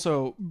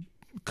also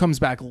comes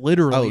back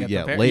literally.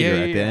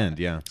 Later at the end.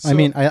 Yeah. So,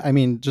 I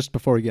mean, just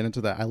before we get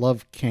into that, I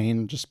love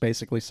Caine just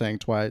basically saying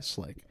twice,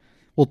 like,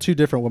 well, two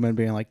different women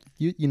being like,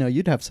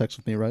 you'd have sex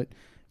with me, right?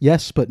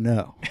 Yes, but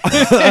no.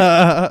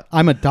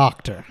 I'm a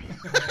doctor.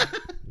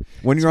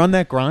 When you're on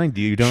that grind,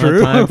 you don't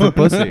have time for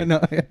pussy.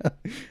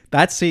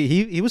 That's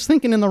he was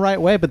thinking in the right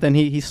way, but then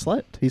he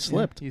slipped. He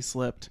slipped. He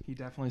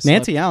definitely slipped.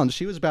 Nancy Allen,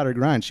 she was about her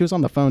grind. She was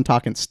on the phone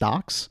talking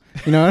stocks.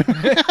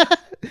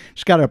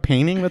 She's got a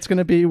painting that's going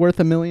to be worth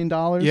 $1 million.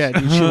 Yeah,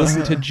 dude, she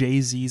listened to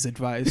Jay-Z's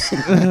advice.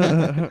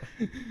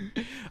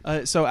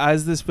 So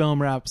as this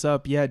film wraps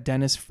up,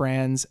 Dennis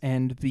Franz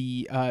and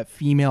the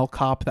female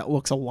cop that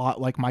looks a lot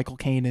like Michael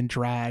Caine in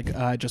drag,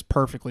 just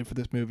perfectly for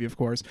this movie, of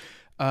course,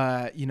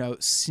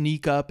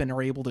 sneak up and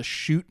are able to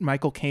shoot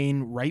Michael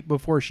Caine right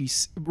before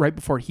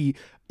he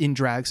in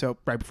drag, so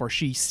right before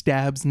she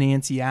stabs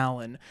Nancy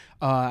Allen,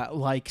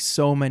 like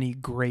so many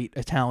great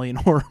Italian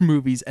horror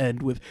movies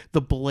end with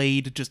the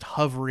blade just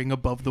hovering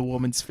above the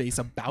woman's face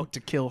about to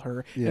kill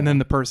her, and then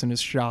the person is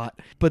shot.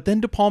 But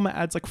then De Palma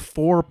adds like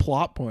 4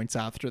 plot points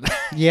after that.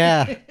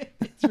 Yeah.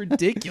 It's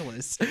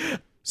ridiculous.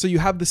 So you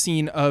have the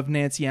scene of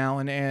Nancy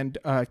Allen and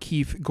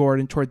Keith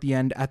Gordon toward the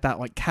end at that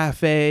like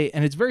cafe,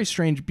 and it's very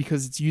strange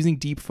because it's using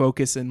deep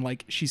focus and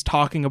like she's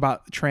talking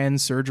about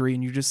trans surgery,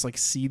 and you just like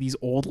see these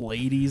old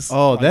ladies.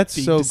 Oh, like, that's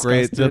so disgusted.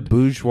 great. The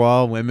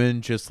bourgeois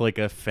women just like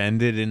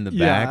offended in the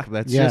back.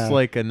 That's just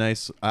like a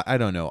nice. I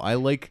don't know. I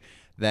like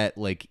that.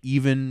 Like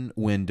even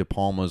when De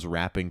Palma's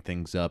wrapping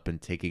things up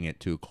and taking it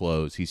to a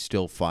close, he's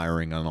still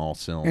firing on all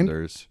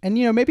cylinders. And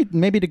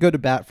maybe to go to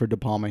bat for De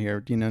Palma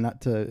here,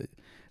 not to.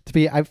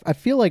 I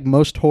feel like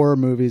most horror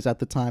movies at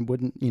the time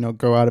wouldn't,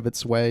 go out of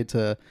its way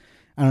to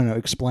I don't know,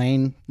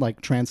 explain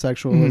like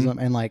transsexualism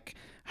and like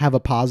have a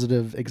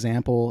positive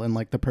example in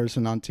like the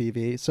person on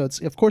TV. So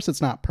it's, of course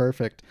it's not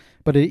perfect,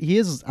 but he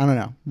is, I don't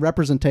know,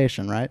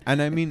 representation, right?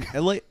 And I mean,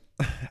 like,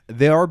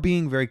 they are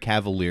being very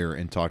cavalier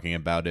in talking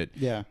about it.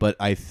 Yeah. But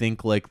I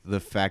think like the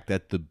fact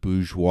that the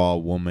bourgeois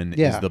woman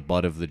is the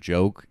butt of the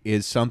joke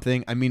is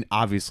something. I mean,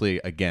 obviously,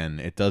 again,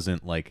 it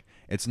doesn't like,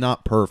 it's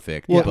not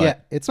perfect. Well, but yeah,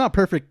 it's not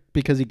perfect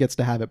because he gets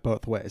to have it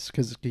both ways,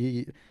 because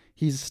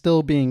he's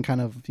still being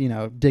kind of, you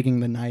know, digging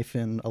the knife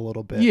in a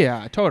little bit.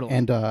 Yeah, totally.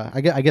 And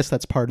I guess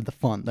that's part of the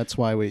fun. That's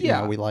why we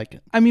we like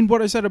it. I mean,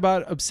 what I said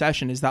about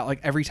Obsession is that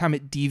like every time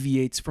it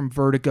deviates from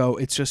Vertigo,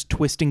 it's just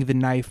twisting the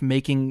knife,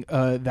 making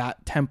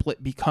that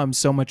template become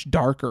so much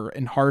darker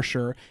and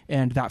harsher,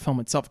 and that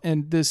film itself.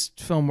 And this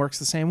film works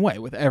the same way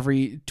with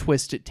every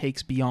twist it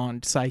takes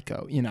beyond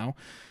Psycho, you know?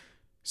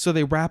 So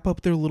they wrap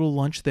up their little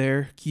lunch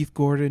there. Keith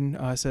Gordon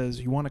says,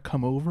 "You want to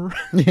come over?"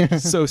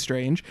 So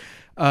strange.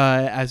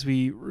 As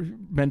we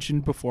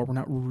mentioned before, we're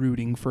not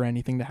rooting for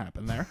anything to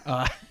happen there.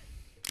 I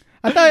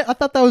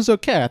thought that was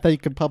okay. I thought you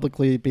could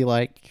publicly be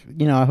like,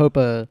 you know, I hope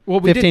a 15-year-old. Well,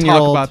 we did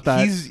talk about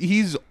that.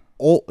 He's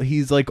old.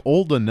 He's like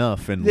old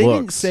enough and they looks.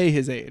 didn't say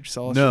his age,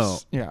 so let's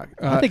just, yeah.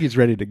 I think he's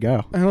ready to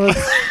go.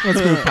 Let's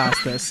move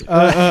past this.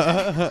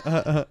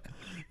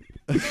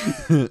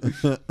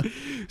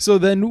 So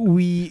then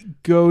we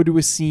go to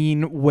a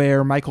scene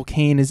where Michael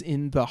Caine is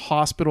in the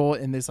hospital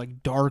in this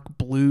like dark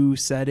blue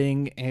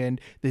setting, and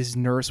this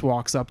nurse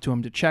walks up to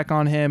him to check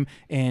on him,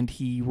 and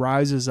he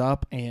rises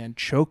up and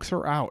chokes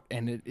her out,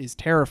 and it is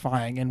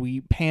terrifying. And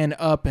we pan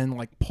up and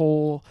like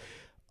pull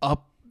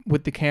up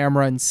with the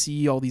camera and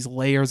see all these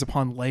layers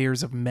upon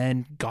layers of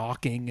men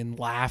gawking and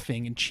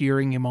laughing and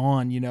cheering him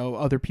on, you know,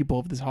 other people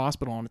of this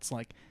hospital, and it's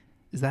like,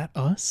 is that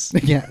us?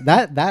 Yeah,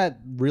 that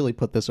really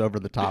put this over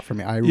the top for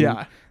me. I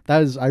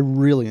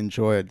really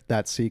enjoyed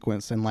that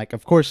sequence. And like,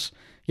 of course,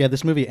 yeah,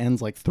 this movie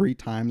ends like 3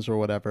 times or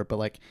whatever, but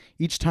like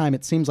each time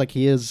it seems like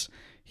he is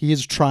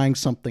trying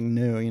something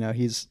new. You know,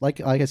 he's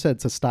like I said,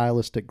 it's a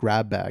stylistic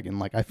grab bag, and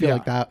like I feel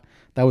like that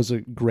was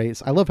a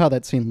great. I love how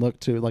that scene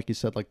looked too, like you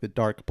said, like the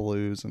dark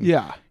blues and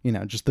you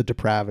know, just the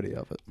depravity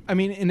of it. I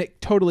mean, and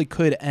it totally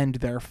could end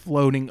there,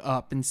 floating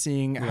up and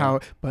seeing how,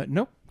 but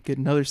nope. Get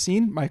another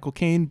scene. Michael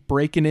Caine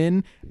breaking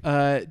in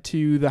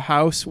to the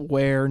house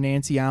where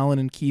Nancy Allen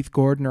and Keith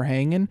Gordon are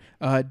hanging.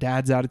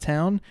 Dad's out of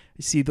town.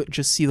 You see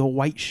the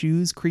white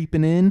shoes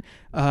creeping in.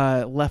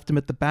 Left him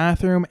at the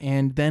bathroom,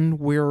 and then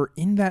we're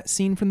in that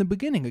scene from the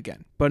beginning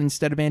again. But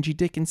instead of Angie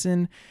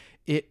Dickinson,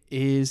 it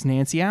is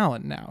Nancy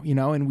Allen now. You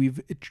know, and we've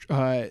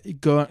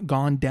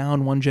gone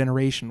down one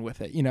generation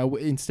with it. You know,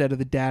 instead of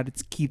the dad,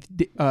 it's Keith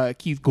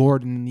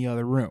Gordon in the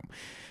other room.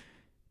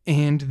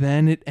 And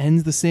then it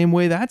ends the same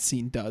way that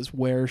scene does,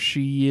 where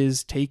she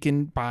is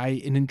taken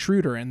by an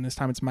intruder, and this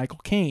time it's Michael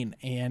Caine,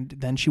 and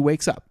then she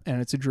wakes up, and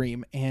it's a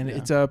dream, and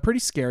it's a pretty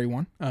scary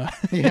one.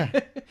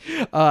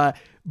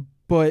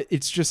 But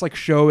it's just like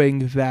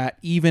showing that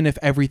even if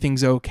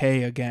everything's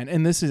okay again,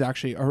 and this is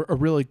actually a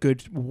really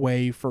good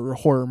way for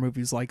horror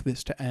movies like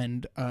this to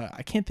end.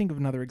 I can't think of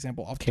another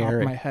example off the top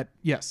of my head.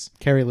 Yes.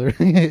 Carrie,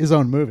 his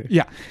own movie.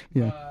 Yeah.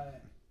 Yeah.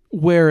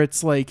 Where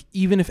it's like,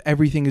 even if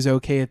everything is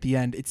okay at the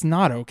end, it's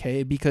not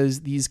okay,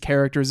 because these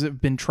characters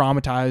have been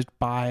traumatized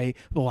by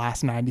the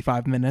last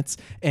 95 minutes,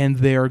 and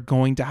they're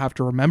going to have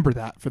to remember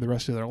that for the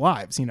rest of their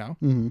lives, you know?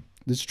 Mm-hmm.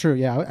 It's true.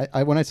 Yeah.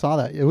 I when I saw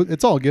that,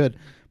 it's all good,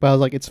 but I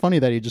was like, it's funny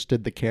that he just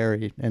did the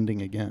Carrie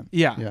ending again.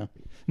 Yeah. Yeah.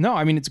 No,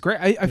 I mean, it's great.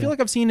 I feel like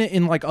I've seen it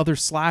in like other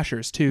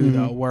slashers too,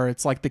 though, where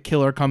it's like the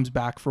killer comes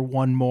back for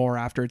one more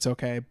after it's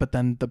okay, but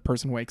then the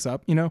person wakes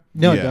up, you know?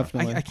 No,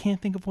 definitely. I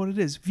can't think of what it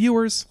is.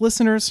 Viewers,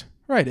 listeners,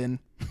 right in.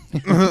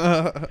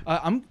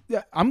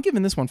 I'm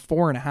giving this one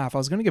 4.5. I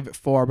was gonna give it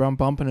 4, but I'm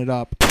bumping it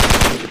up.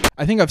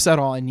 I think I've said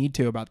all I need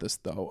to about this,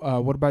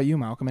 though. What about you,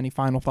 Malcolm? Any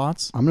final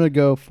thoughts? I'm gonna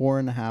go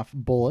 4.5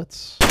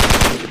 bullets.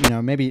 You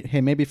know,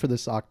 maybe for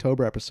this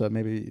October episode,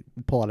 maybe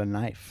pull out a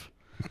knife.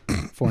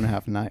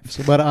 4.5 knives.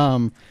 But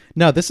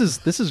no, this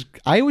is.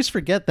 I always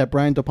forget that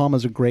Brian De Palma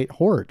is a great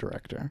horror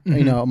director.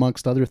 You know,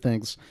 amongst other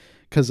things,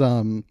 because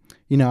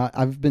you know,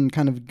 I've been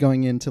kind of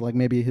going into like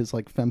maybe his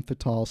like Femme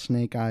Fatale,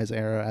 Snake Eyes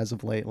era as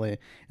of lately,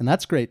 and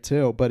that's great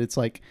too. But it's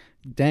like,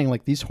 dang,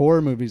 like these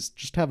horror movies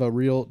just have a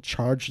real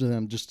charge to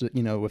them. Just to,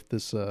 you know, with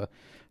this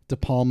De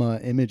Palma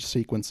image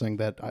sequencing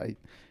that I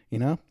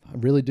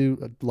really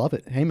do love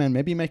it. Hey man,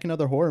 maybe make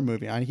another horror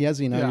movie. He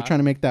has, you know, you're trying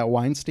to make that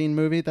Weinstein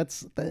movie.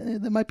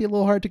 That might be a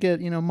little hard to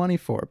get, you know, money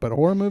for. But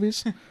horror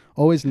movies,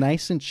 always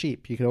nice and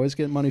cheap. You could always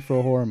get money for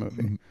a horror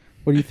movie.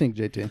 What do you think,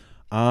 JT?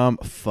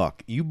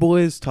 Fuck. You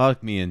boys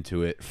talked me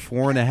into it.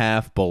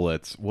 4.5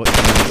 bullets. What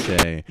can I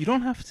say? You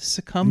don't have to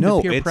succumb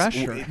to peer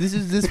pressure. This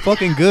is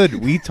fucking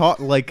good. We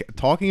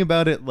talking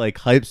about it like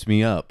hypes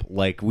me up.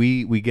 Like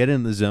we get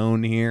in the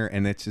zone here,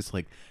 and it's just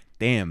like,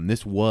 damn,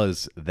 this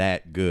was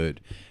that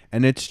good.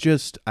 And it's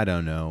just, I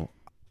don't know.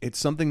 It's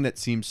something that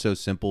seems so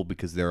simple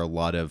because there are a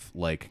lot of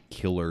like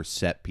killer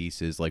set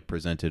pieces like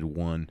presented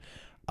one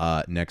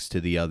next to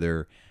the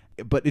other.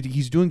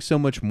 he's doing so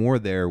much more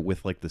there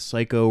with like the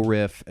Psycho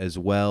riff as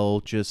well.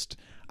 Just,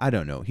 I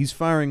don't know. He's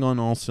firing on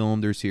all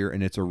cylinders here,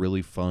 and it's a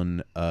really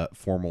fun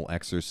formal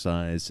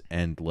exercise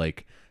and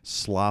like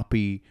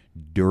sloppy,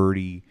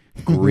 dirty,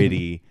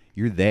 gritty.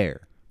 You're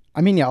there.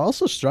 I mean, yeah,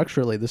 also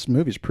structurally, this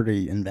movie's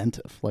pretty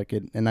inventive. Like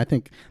it, and I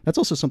think that's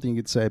also something you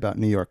could say about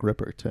New York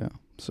Ripper, too.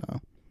 So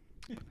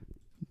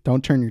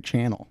don't turn your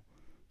channel.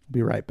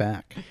 Be right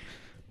back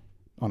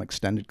on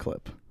extended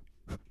clip.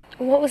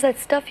 What was that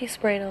stuff you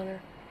sprayed on her?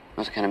 It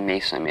was a kind of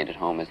mace I made at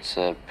home. It's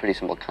a pretty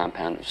simple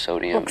compound of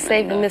sodium. Look,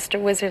 save the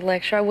Mr. Wizard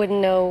lecture. I wouldn't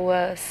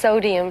know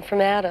sodium from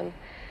atom.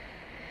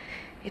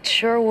 It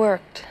sure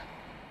worked.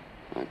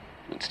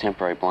 It's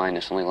temporary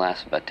blindness. Only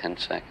lasts about 10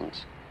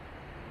 seconds.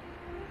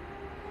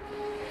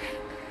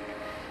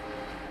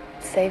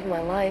 Saved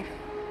my life.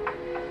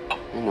 I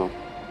know.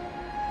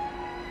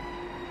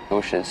 I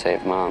wish it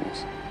saved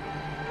Mom's.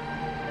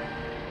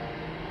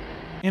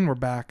 And we're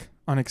back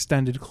on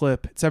extended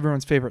clip. It's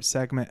everyone's favorite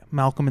segment,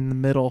 Malcolm in the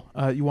Middle.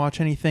 You watch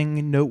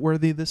anything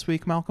noteworthy this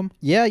week, Malcolm?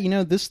 Yeah,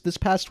 this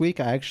past week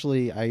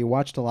I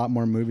watched a lot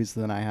more movies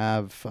than I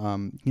have.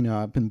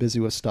 I've been busy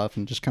with stuff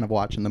and just kind of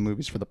watching the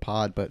movies for the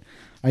pod, but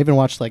I even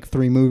watched like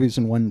 3 movies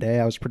in one day.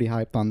 I was pretty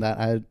hyped on that.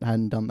 I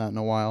hadn't done that in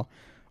a while.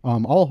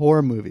 All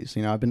horror movies.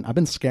 I've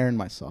been scaring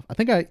myself. I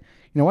think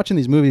watching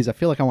these movies, I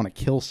feel like I want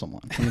to kill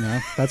someone.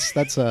 That's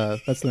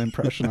the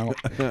impression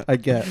I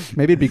get.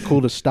 Maybe it'd be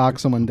cool to stalk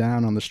someone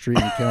down on the street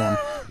and kill them,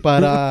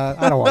 but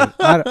I don't want.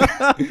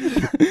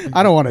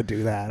 I don't want to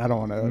do that. I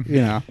don't want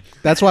to.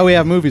 That's why we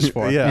have movies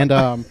for. Yeah.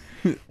 And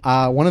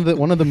one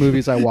of the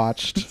movies I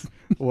watched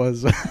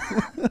was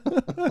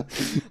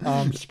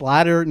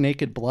Splatter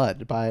Naked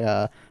Blood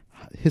by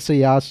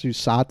Hisayasu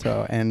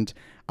Sato, and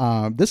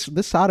this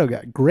Sato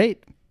got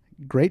great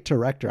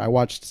director. I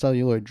watched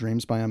Celluloid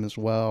Dreams by him as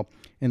well,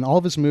 and all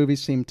of his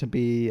movies seem to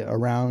be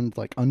around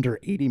like under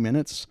 80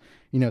 minutes.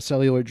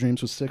 Celluloid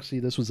Dreams was 60.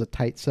 This was a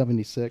tight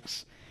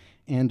 76.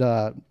 And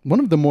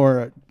one of the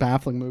more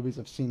baffling movies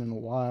I've seen in a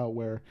while,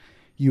 where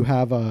you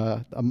have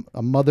a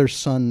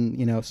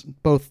mother-son,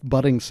 both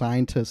budding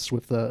scientists,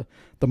 with the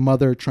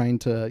mother trying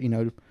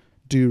to,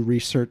 do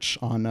research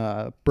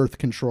on birth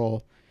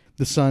control,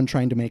 the son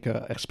trying to make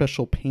a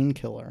special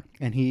painkiller,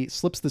 and he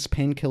slips this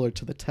painkiller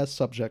to the test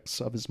subjects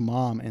of his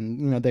mom,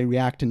 and they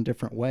react in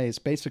different ways.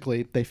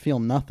 Basically, they feel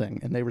nothing,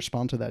 and they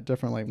respond to that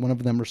differently. One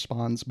of them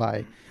responds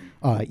by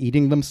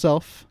eating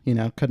themselves,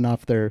 cutting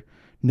off their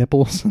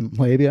nipples and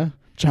labia,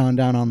 chowing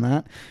down on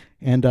that.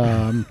 And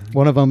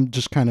one of them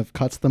just kind of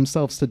cuts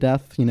themselves to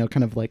death,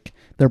 kind of like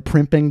they're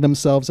primping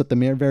themselves at the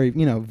mirror, very,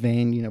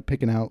 vain,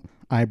 picking out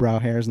eyebrow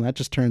hairs, and that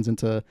just turns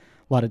into a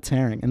lot of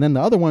tearing. And then the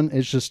other one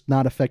is just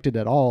not affected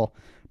at all,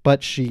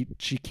 but she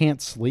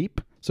can't sleep,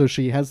 so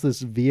she has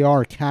this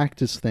VR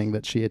cactus thing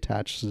that she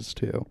attaches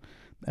to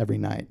every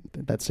night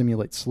that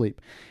simulates sleep.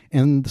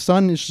 And the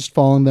son is just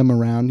following them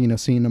around,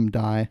 seeing them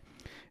die,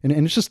 and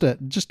it's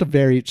just a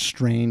very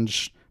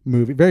strange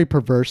movie, very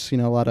perverse, a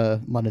lot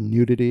of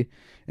nudity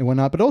and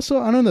whatnot. But also,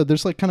 I don't know,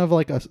 there's like kind of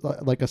like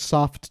a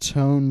soft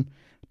tone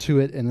to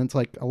it, and it's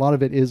like a lot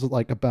of it is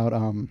like about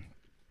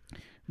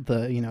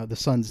the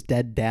son's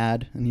dead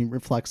dad, and he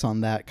reflects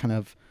on that kind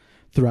of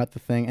throughout the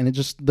thing. And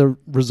the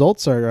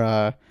results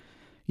are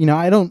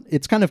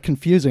it's kind of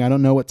confusing. I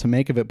don't know what to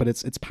make of it, but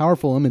it's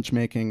powerful image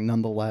making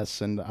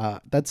nonetheless. And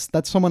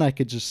that's someone I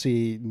could just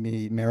see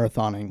me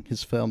marathoning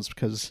his films,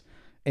 because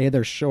A,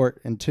 they're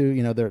short, and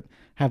 2, they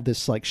have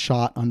this like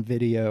shot on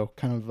video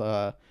kind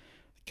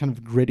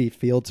of gritty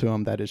feel to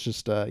them that is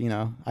just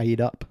I eat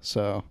up.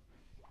 So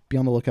be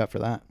on the lookout for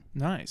that.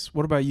 Nice.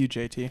 What about you,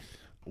 JT?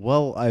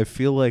 Well, I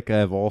feel like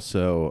I've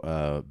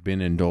also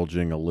been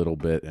indulging a little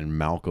bit in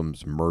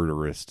Malcolm's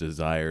murderous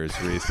desires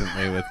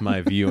recently with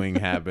my viewing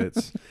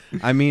habits.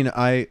 I mean,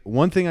 I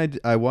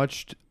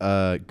watched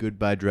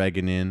Goodbye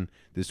Dragon Inn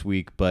this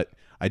week, but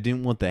I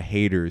didn't want the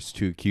haters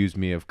to accuse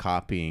me of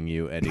copying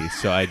you, Eddie,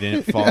 so I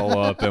didn't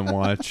follow up and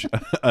watch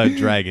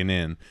Dragon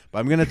Inn. But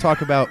I'm going to talk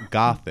about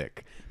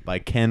Gothic by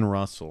Ken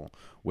Russell,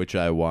 which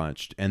I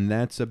watched, and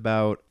that's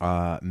about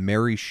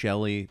Mary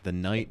Shelley,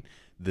 the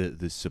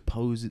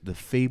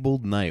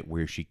fabled night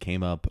where she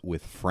came up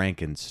with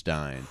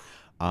Frankenstein.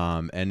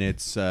 And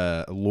it's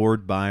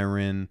Lord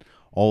Byron,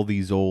 all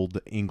these old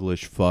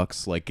English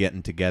fucks like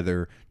getting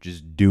together,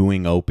 just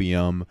doing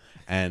opium,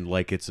 and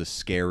like it's a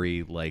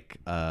scary night,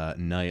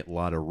 a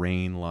lot of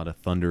rain, a lot of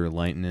thunder,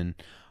 lightning.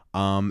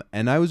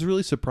 And I was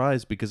really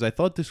surprised, because I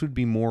thought this would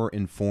be more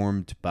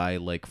informed by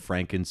like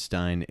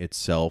Frankenstein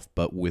itself,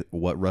 but with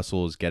what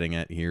Russell is getting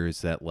at here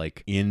is that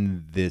like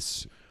in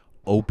this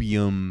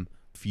opium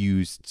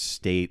fused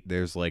state,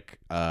 there's like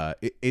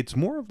it's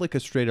more of like a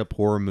straight up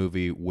horror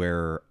movie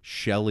where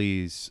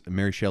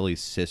Mary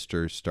Shelley's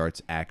sister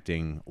starts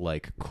acting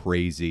like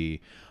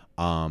crazy,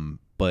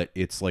 but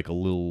it's like a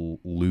little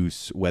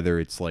loose, whether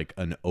it's like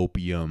an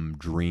opium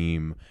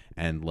dream,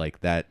 and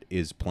like that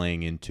is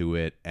playing into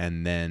it.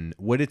 And then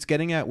what it's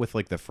getting at with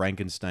like the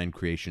Frankenstein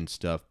creation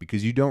stuff,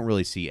 because you don't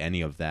really see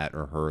any of that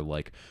or her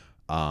like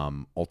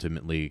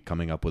ultimately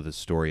coming up with a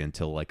story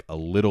until like a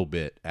little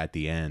bit at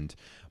the end.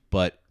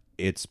 but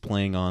it's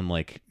playing on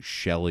like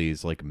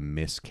Shelley's like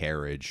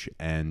miscarriage,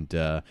 and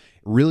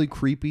really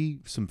creepy,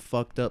 some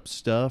fucked up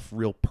stuff,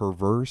 real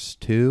perverse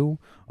too,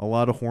 a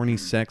lot of horny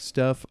sex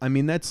stuff. I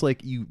mean, that's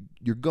like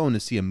you're going to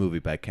see a movie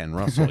by Ken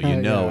Russell,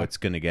 you know. Yeah. It's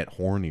going to get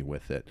horny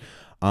with it.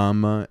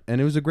 And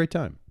it was a great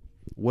time.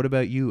 What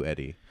about you,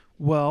 Eddie?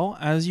 Well,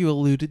 as you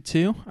alluded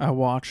to, I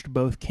watched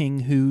both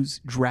King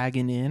Hu's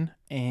Dragon Inn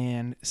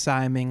and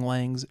Tsai Ming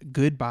Lang's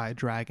Goodbye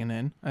Dragon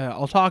Inn.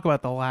 I'll talk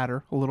about the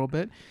latter a little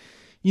bit.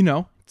 You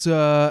know, it's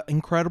an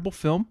incredible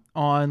film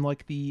on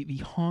like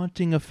the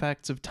haunting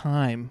effects of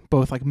time,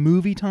 both like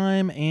movie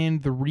time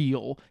and the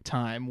real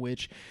time,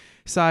 which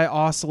Tsai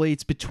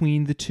oscillates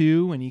between the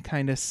two, and he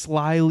kind of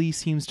slyly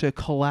seems to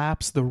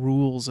collapse the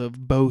rules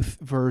of both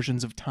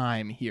versions of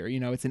time here.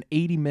 You know, it's an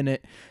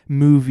 80-minute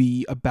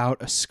movie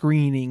about a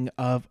screening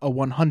of a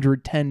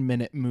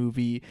 110-minute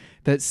movie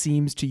that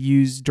seems to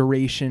use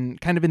duration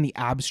kind of in the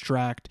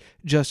abstract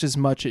just as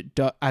much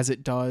as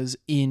it does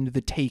in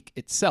the take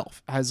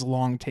itself, as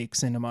long take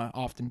cinema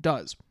often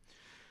does.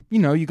 You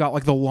know, you got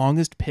like the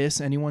longest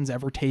piss anyone's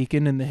ever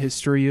taken in the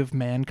history of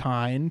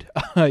mankind.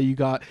 You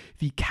got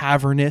the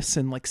cavernous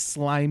and like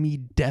slimy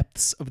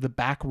depths of the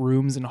back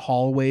rooms and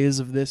hallways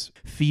of this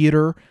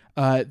theater.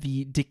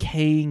 The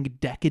decaying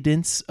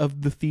decadence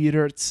of the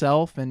theater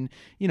itself. And,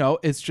 you know,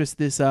 it's just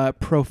this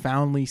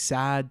profoundly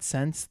sad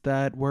sense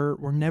that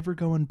we're never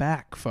going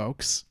back,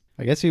 folks.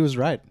 I guess he was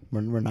right.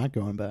 We're not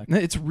going back.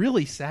 It's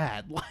really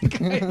sad.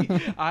 Like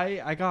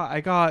I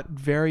got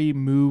very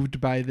moved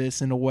by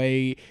this in a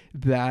way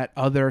that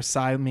other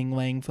Tsai Ming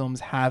Lang films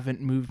haven't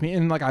moved me.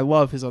 And like I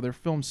love his other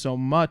films so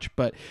much,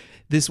 but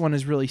this one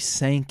has really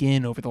sank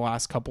in over the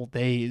last couple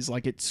days.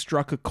 Like it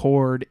struck a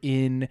chord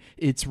in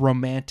its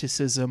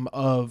romanticism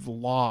of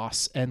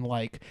loss, and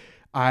like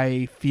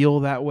I feel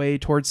that way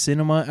towards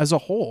cinema as a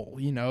whole.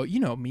 You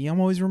know me,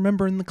 I'm always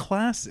remembering the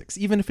classics,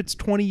 even if it's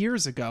 20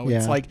 years ago. Yeah.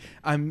 It's like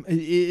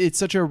it's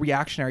such a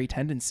reactionary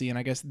tendency, and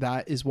I guess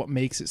that is what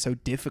makes it so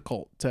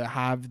difficult to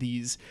have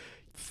these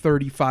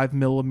 35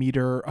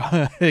 millimeter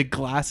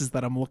glasses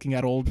that I'm looking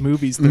at old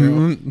movies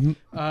through.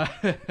 I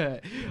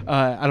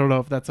don't know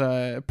if that's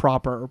a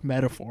proper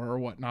metaphor or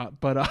whatnot,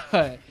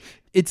 but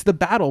it's the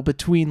battle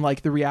between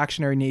like the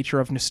reactionary nature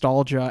of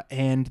nostalgia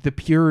and the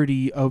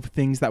purity of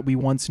things that we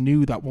once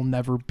knew that will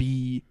never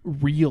be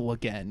real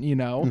again, you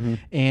know,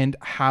 and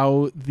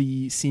how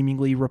the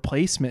seemingly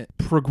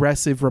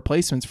progressive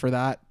replacements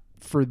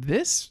for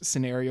this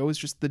scenario is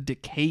just the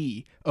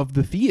decay of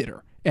the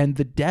theater and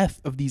the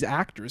death of these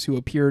actors who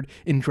appeared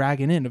in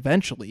Dragon Inn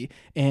eventually,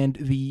 and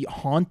the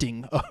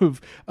haunting of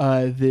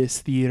this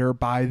theater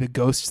by the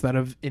ghosts that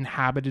have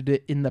inhabited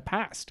it in the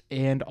past.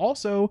 And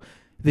also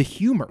the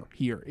humor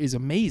here is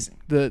amazing.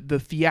 The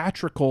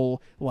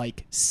theatrical,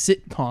 like,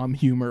 sitcom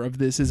humor of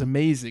this is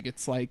amazing.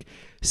 It's like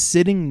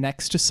sitting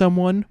next to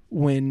someone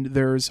when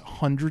there's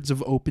hundreds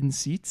of open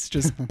seats,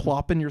 just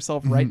plopping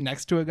yourself right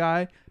next to a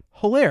guy.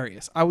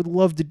 Hilarious. I would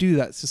love to do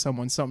that to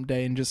someone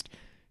someday and just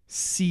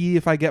see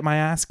if I get my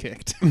ass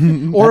kicked.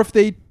 Or if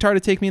they try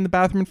to take me in the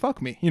bathroom and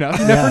fuck me. You know,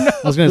 you never know.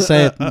 I was going to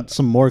say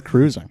some more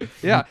cruising.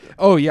 Yeah.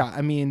 Oh, yeah.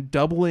 I mean,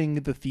 doubling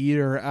the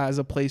theater as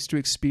a place to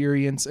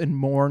experience and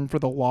mourn for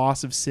the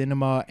loss of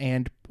cinema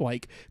and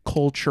like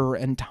culture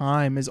and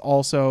time is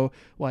also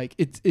like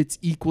it's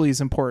equally as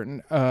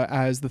important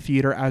as the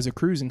theater as a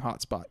cruising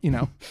hotspot. You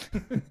know,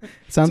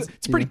 it's a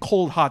pretty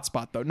cold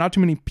hotspot though. Not too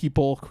many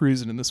people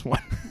cruising in this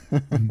one.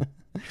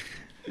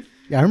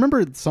 Yeah, I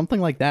remember something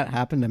like that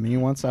happened to me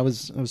once. I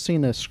was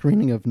seeing a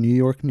screening of New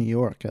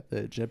York at the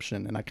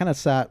Egyptian, and I kind of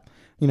sat,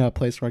 a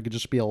place where I could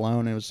just be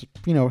alone. It was,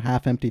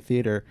 half empty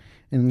theater,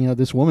 and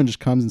this woman just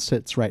comes and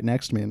sits right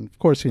next to me, and of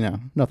course,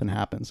 nothing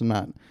happens.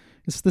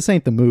 This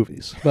ain't the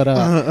movies, but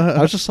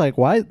I was just like,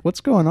 why?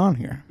 What's going on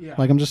here? Yeah.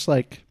 Like I'm just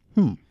like,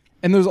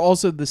 And there's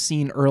also the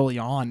scene early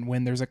on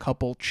when there's a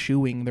couple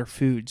chewing their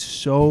food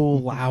so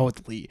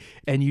loudly,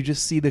 and you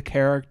just see the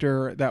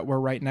character that we're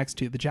right next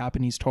to, the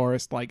Japanese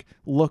tourist, like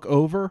look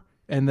over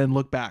and then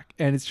look back.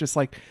 And it's just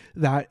like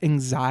that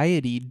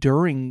anxiety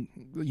during,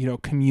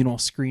 communal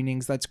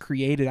screenings that's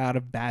created out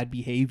of bad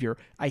behavior.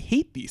 I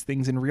hate these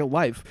things in real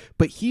life,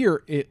 but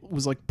here it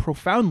was like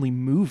profoundly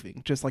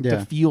moving, just like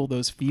to feel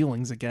those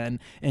feelings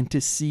again and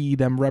to see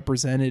them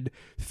represented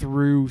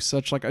through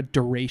such like a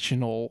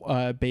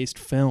durational based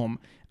film.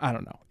 I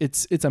don't know.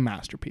 It's a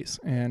masterpiece,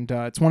 and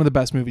it's one of the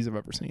best movies I've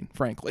ever seen,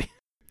 frankly.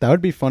 That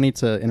would be funny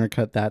to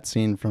intercut that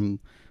scene from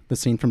the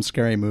scene from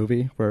Scary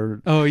Movie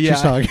where she's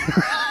she's talking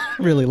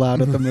really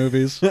loud at the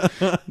movies, and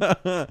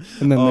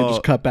then they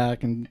just cut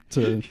back and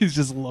he's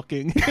just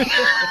looking.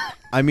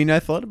 I mean, I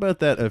thought about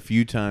that a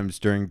few times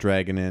during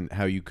Dragon Inn,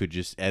 how you could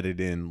just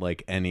edit in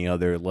like any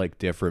other like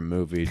different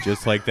movie,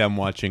 just like them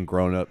watching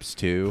Grown Ups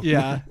too.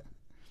 Yeah.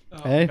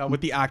 Oh, hey. God,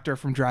 with the actor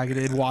from Dragon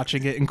Inn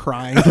watching it and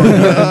crying.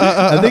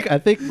 I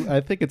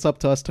think it's up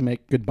to us to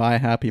make Goodbye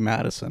Happy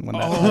Madison when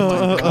that.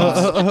 Oh my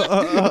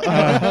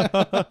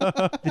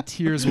God. The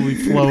tears will be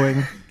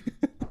flowing.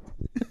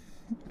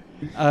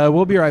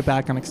 We'll be right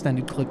back on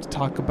Extended Clip to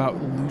talk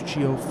about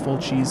Lucio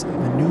Fulci's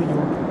The New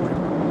York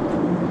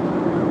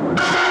Ripper.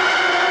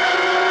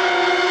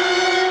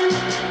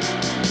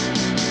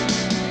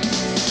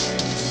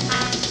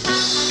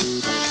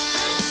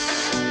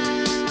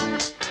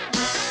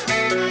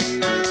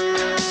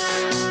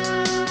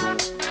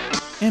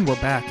 And we're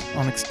back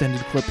on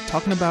Extended Clip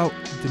talking about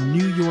the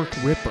New York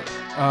Ripper.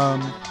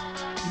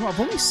 I've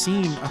only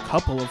seen a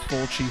couple of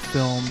Fulci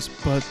films,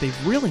 but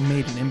they've really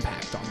made an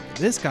impact on me.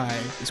 This guy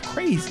is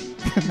crazy.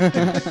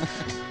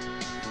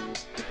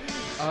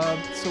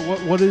 So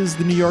what is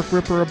the New York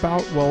Ripper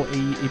about? Well,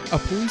 a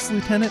police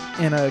lieutenant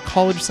and a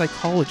college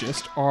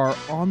psychologist are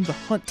on the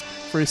hunt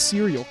for a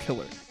serial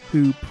killer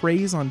who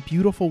preys on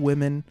beautiful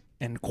women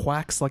and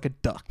quacks like a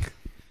duck.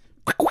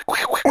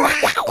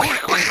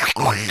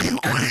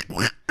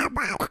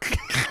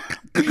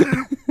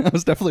 I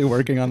was definitely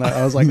working on that.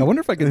 I was like, I wonder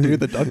if I can do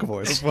the duck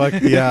voice. Fuck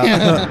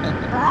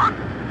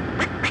yeah.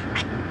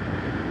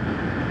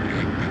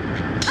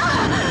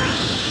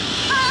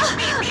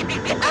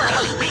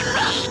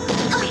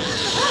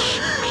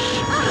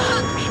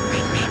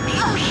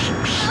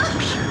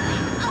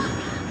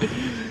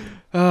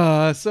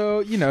 So,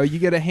 you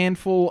get a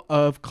handful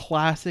of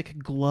classic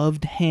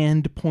gloved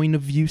hand point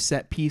of view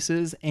set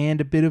pieces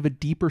and a bit of a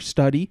deeper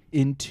study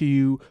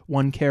into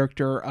one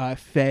character,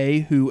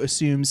 Faye, who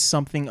assumes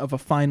something of a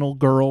final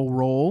girl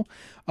role,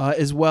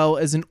 as well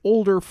as an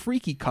older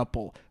freaky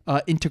couple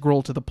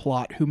integral to the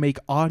plot who make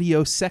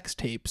audio sex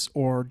tapes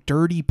or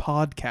dirty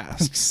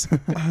podcasts.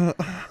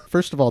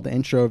 First of all, the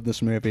intro of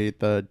this movie,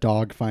 the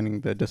dog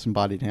finding the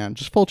disembodied hand,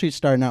 just Fulci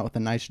starting out with a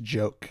nice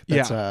joke.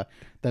 That's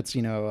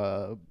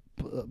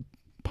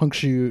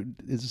punctuated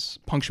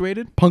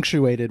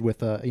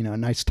with a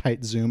nice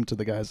tight zoom to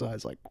the guy's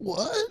eyes, like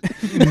what?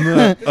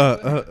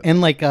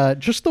 And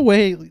just the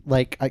way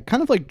I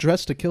kind of like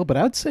Dressed to Kill, but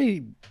I would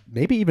say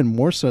maybe even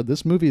more so.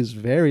 This movie is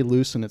very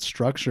loose in its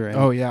structure.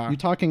 And you're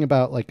talking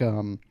about I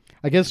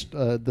guess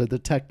the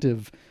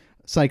detective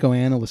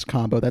psychoanalyst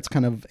combo that's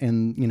kind of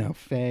in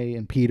Faye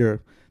and Peter,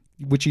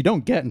 which you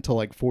don't get until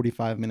like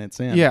 45 minutes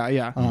in.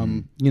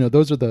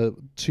 Those are the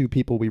two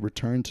people we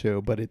return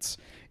to, but it's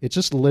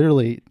just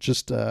literally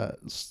just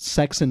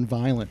sex and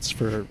violence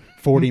for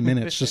 40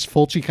 minutes. Just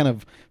Fulci kind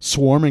of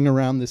swarming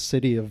around this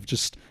city of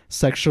just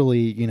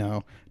sexually,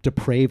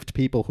 depraved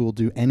people who will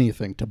do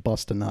anything to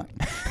bust a nut.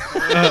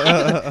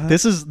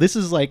 This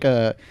is like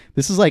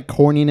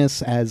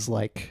corniness as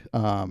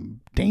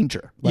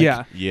danger.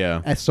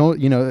 Yeah. So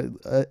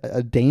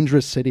a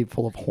dangerous city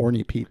full of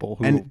horny people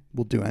who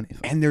will do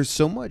anything. And there's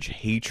so much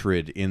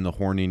hatred in the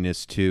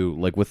horniness too.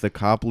 Like with the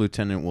cop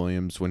Lieutenant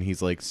Williams when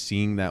he's like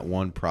seeing that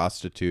one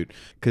prostitute,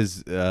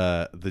 because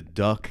the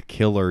duck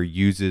killer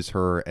uses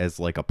her as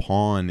like a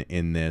pawn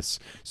in this.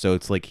 So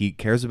it's like he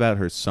cares about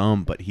her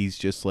some, but he's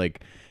just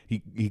like.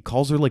 He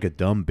calls her like a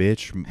dumb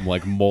bitch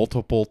like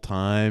multiple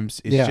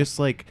times. It's just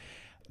like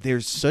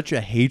there's such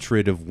a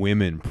hatred of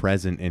women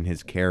present in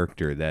his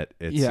character that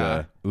it's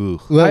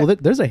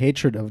there's a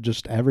hatred of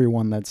just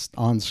everyone that's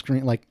on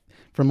screen, like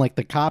from like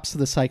the cops to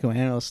the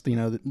psychoanalyst.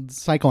 The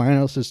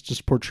psychoanalyst is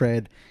just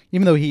portrayed,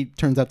 even though he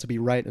turns out to be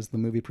right as the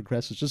movie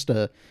progresses, just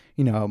a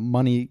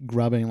money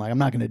grubbing, like I'm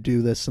not going to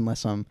do this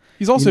unless I'm.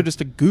 He's also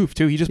just a goof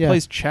too. He just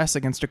plays chess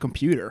against a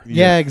computer.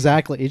 Yeah,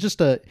 exactly. It just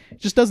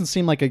doesn't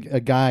seem like a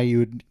guy you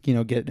would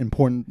get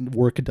important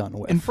work done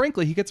with. And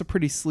frankly, he gets a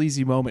pretty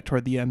sleazy moment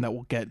toward the end that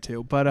we'll get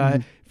to.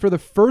 But for the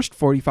first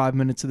 45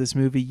 minutes of this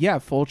movie,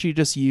 Fulci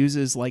just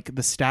uses like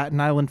the Staten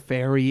Island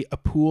ferry, a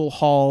pool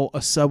hall,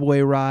 a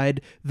subway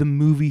ride, the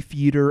movie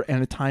theater,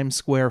 and a Times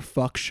Square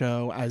fuck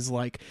show as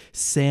like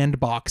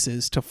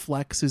sandboxes to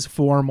flex his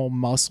formal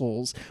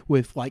muscles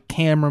with like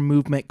camera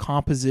movement,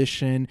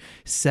 composition,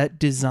 set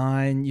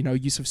design,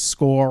 use of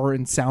score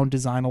and sound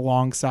design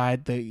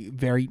alongside the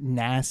very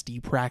nasty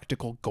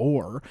practical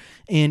gore.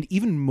 And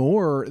even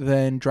more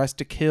than Dressed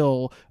to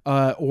Kill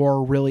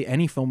or really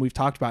any film we've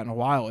talked about in a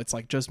while, it's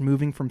like just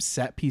moving from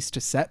set piece to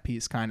set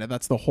piece kind of.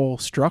 That's the whole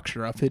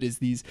structure of it, is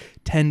these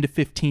 10 to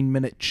 15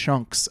 minute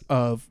chunks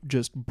of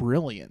just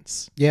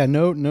brilliance. Yeah,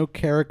 no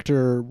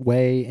character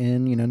way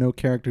in, no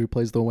character who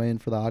plays the way in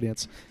for the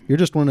audience. You're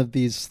just one of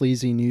these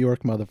sleazy New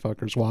York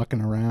motherfuckers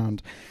walking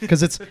around,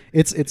 because it's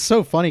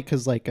so funny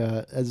because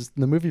as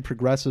the movie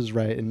progresses,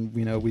 right, and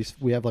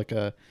we have like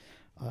a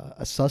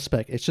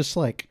suspect. It's just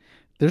like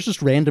there's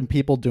just random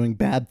people doing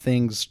bad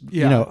things,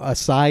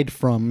 aside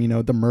from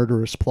the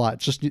murderous plot.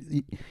 It's just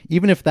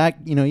even if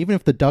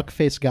the duck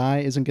face guy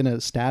isn't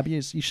gonna stab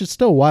you, you should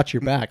still watch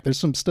your back. There's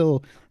some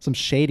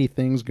shady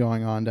things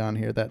going on down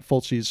here that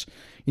Fulci's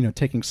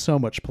taking so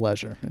much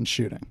pleasure in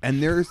shooting.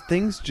 And there's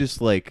things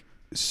just like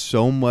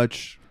so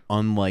much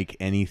unlike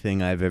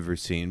anything I've ever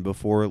seen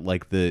before,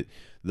 like the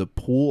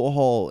pool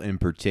hall in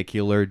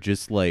particular,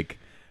 just like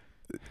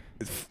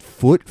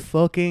foot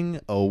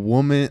fucking a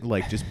woman,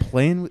 like just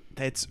playing with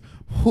that's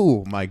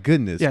my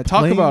goodness. Yeah,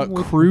 talk about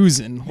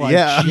cruising.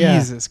 Like,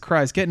 Jesus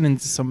Christ, getting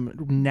into some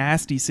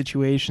nasty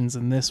situations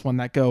in this one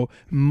that go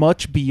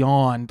much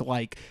beyond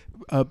like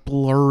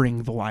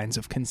blurring the lines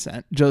of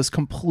consent, just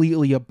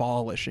completely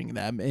abolishing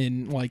them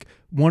in like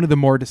one of the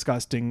more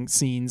disgusting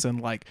scenes and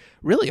like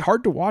really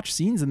hard to watch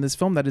scenes in this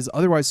film that is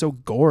otherwise so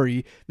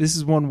gory. This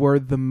is one where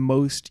the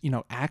most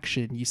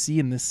action you see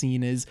in this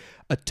scene is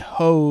a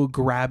toe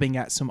grabbing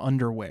at some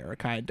underwear,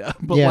 kind of,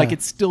 but like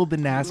it's still the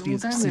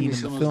nastiest scene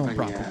in the film,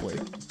 probably.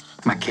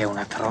 Ma che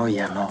una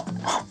troia, no?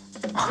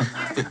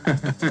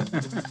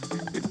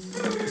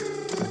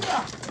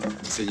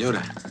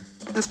 Signora,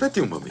 aspetti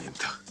un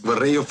momento.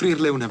 Vorrei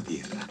offrirle una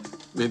birra,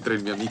 mentre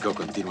il mio amico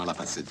continua la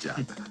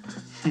passeggiata.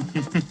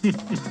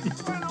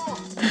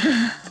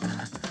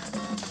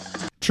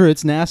 True,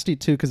 it's nasty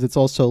too because it's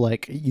also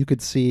like you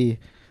could see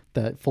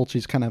that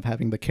Fulci's kind of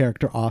having the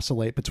character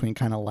oscillate between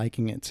kind of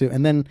liking it too,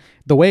 and then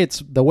the way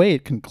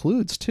it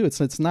concludes too.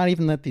 It's not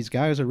even that these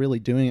guys are really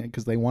doing it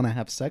because they want to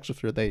have sex with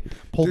her. They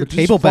pull They're the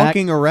table just back.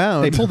 fucking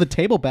around. They pull the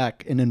table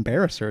back and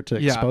embarrass her to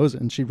expose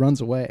it, and she runs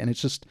away. And it's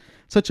just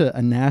such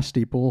a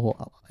nasty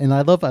bull. And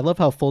I love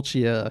how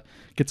Fulci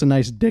gets a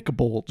nice dick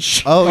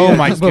bulge. Oh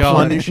my God.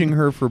 punishing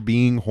her for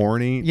being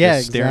horny. Yeah,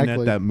 just staring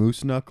exactly. at that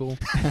moose knuckle.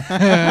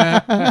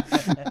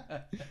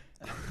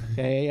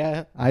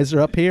 Okay, eyes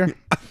are up here.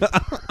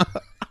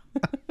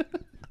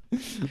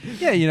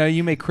 Yeah,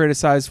 you may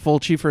criticize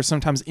Fulci for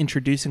sometimes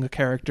introducing a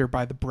character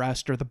by the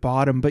breast or the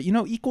bottom, but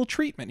equal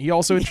treatment. He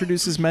also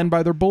introduces men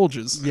by their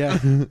bulges. Yeah.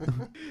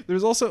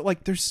 There's also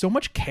there's so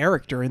much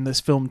character in this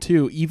film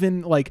too.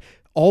 Even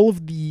all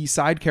of the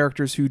side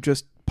characters who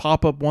just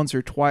pop up once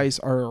or twice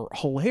are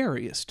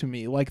hilarious to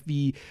me. Like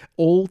the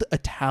old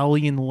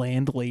Italian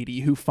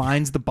landlady who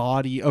finds the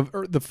body of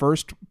the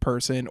first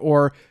person,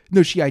 or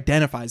no, she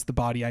identifies the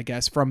body, I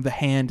guess, from the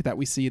hand that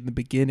we see in the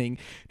beginning,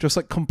 just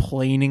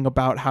complaining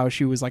about how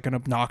she was an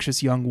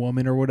obnoxious young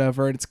woman or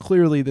whatever. And it's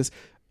clearly this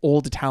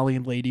old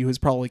Italian lady who has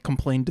probably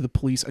complained to the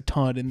police a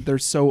ton, and they're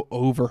so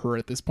over her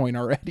at this point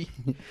already.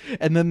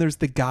 And then there's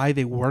the guy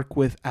they work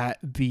with at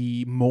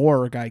the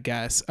morgue, I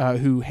guess,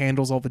 who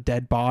handles all the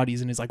dead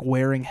bodies and is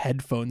wearing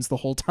headphones the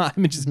whole time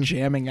and just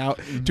jamming out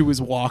to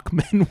his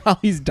Walkman while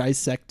he's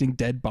dissecting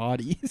dead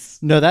bodies.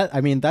 No,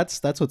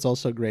 that's what's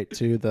also great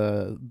too.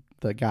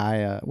 The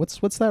guy, what's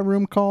that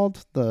room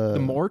called? The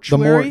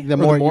mortuary? The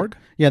morgue.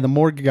 Yeah, the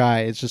morgue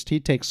guy is just, he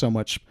takes so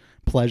much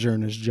pleasure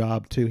in his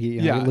job too.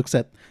 He looks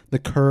at the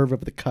curve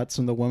of the cuts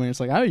in the woman. It's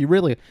like, oh, you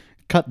really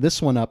cut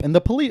this one up. And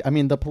the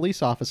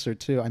police officer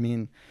too.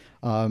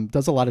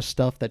 Does a lot of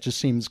stuff that just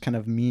seems kind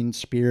of mean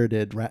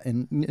spirited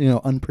and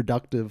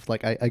unproductive.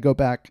 Like I go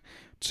back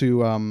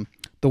to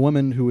the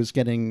woman who was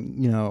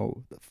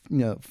getting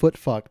foot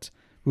fucked,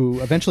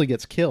 who eventually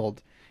gets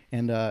killed.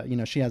 And,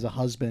 she has a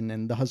husband,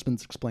 and the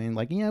husband's explaining,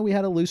 we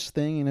had a loose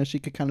thing, she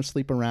could kind of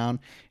sleep around.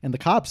 And the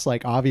cop's,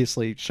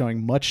 obviously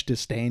showing much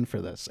disdain for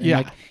this.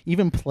 And,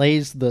 even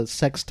plays the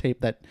sex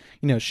tape that,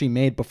 she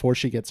made before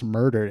she gets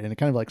murdered. And it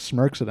kind of,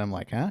 smirks at him,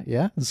 huh?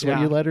 Yeah? This is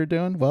what you let her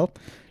doing? Well,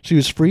 she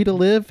was free to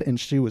live, and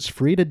she was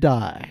free to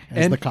die,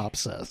 as the cop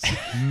says.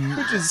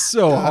 Which is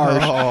so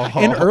harsh.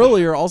 And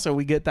earlier, also,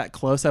 we get that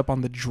close-up on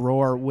the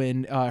drawer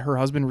when her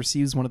husband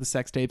receives one of the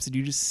sex tapes, and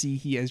you just see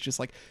he has just,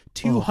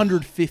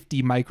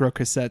 250 micro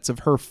cassettes of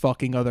her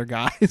fucking other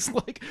guys,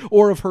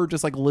 or of her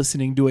just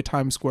listening to a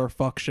Times Square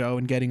fuck show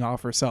and getting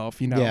off herself,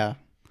 Yeah.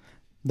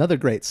 Another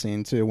great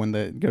scene too when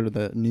they go to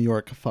the New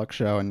York fuck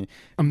show, and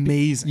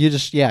amazing. You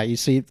just you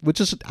see, which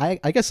is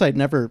I guess I'd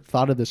never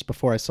thought of this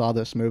before I saw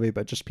this movie,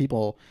 but just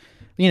people,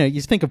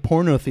 you think of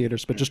porno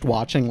theaters, but just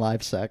watching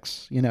live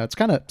sex, it's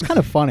kind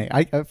of funny.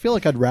 I feel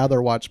like I'd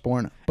rather watch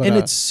porno, but, and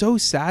it's so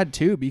sad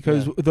too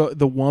because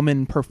the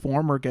woman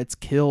performer gets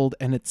killed,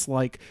 and it's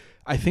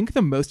I think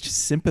the most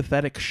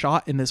sympathetic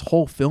shot in this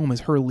whole film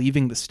is her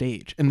leaving the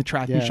stage, and the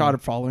tracking shot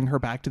of following her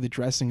back to the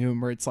dressing room,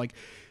 where it's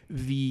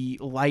the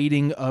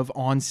lighting of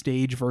on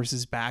stage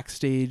versus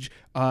backstage,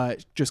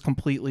 just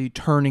completely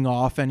turning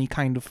off any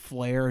kind of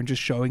flare and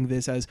just showing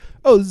this as,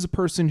 oh, this is a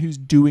person who's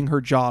doing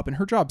her job, and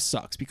her job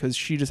sucks because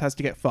she just has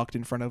to get fucked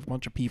in front of a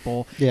bunch of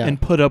people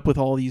and put up with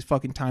all these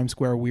fucking Times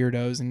Square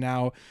weirdos. And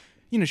now,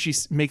 she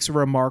makes a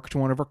remark to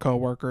one of her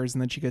coworkers,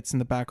 and then she gets in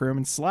the back room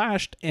and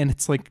slashed, and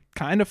it's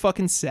kind of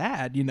fucking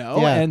sad,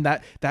 And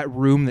that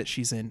room that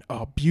she's in,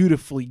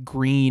 beautifully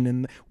green,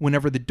 and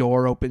whenever the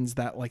door opens,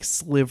 that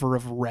sliver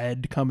of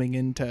red coming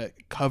in to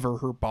cover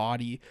her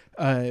body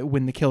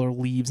when the killer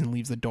leaves and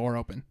leaves the door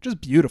open.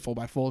 Just beautiful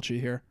by Fulci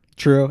here.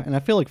 True, and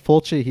I feel like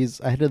Fulci, he's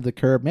ahead of the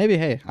curve. Maybe,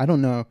 hey, I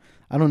don't know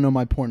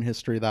my porn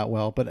history that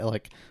well, but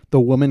the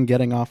woman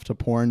getting off to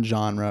porn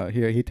genre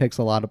here, he takes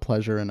a lot of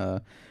pleasure in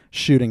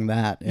shooting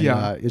that. And,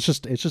 it's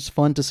just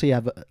fun to see.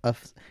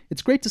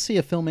 It's great to see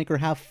a filmmaker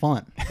have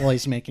fun while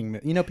he's making.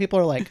 People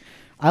are like,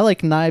 I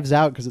like Knives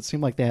Out because it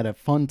seemed like they had a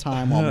fun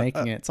time while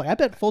making it. It's I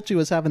bet Fulci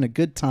was having a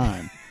good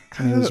time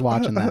when he was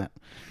watching that.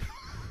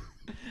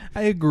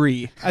 I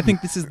agree. I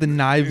think this is the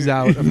Knives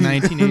Out of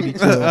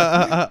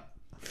 1982.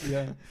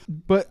 Yeah.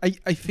 But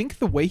I think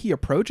the way he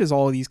approaches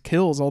all of these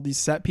kills, all these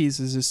set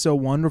pieces is so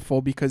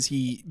wonderful because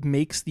he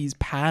makes these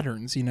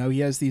patterns, He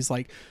has these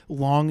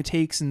long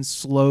takes and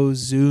slow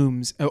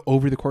zooms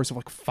over the course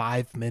of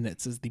 5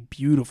 minutes as the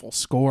beautiful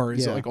score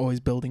is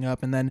always building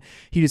up. And then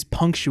he just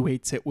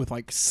punctuates it with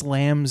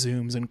slam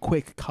zooms and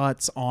quick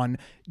cuts on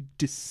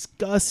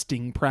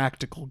disgusting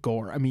practical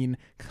gore. I mean,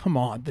 come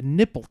on, the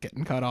nipple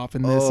getting cut off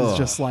in this is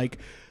just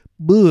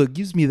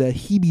gives me the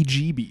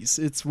heebie-jeebies.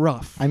 It's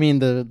rough. I mean,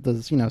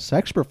 the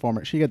sex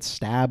performer, she gets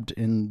stabbed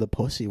in the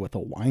pussy with a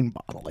wine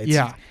bottle.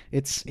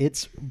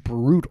 It's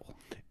brutal.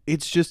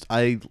 It's just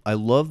I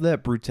love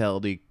that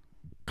brutality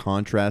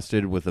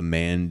contrasted with a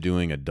man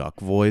doing a duck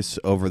voice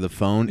over the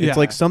phone. It's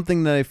like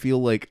something that I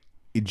feel like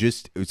it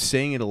just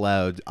saying it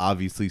aloud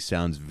obviously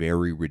sounds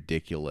very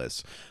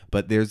ridiculous,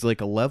 but there's like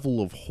a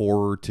level of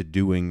horror to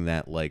doing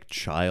that, like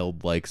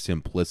childlike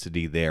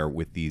simplicity there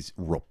with these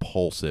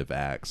repulsive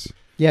acts.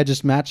 Yeah,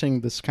 just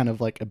matching this kind of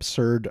like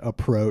absurd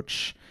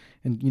approach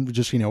and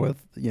with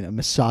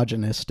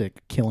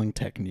misogynistic killing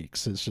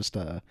techniques is just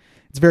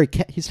it's very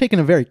he's taken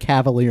a very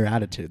cavalier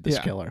attitude, this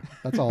killer.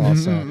 That's all I'll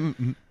say.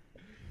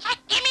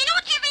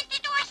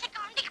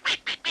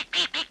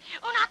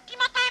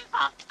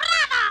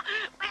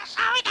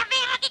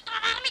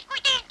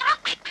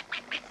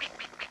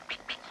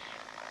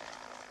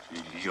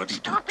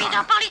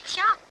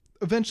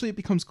 Eventually it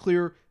becomes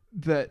clear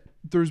that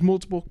there's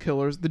multiple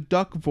killers. The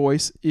duck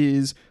voice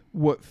is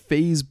what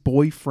Faye's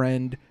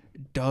boyfriend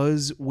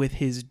does with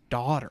his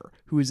daughter,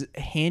 who is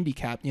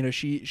handicapped.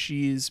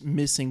 She's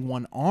missing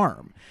one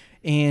arm,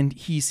 and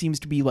he seems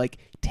to be like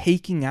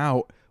taking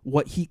out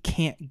what he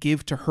can't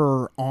give to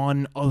her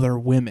on other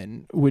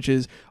women, which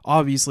is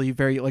obviously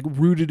very like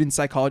rooted in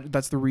psychology.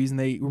 That's the reason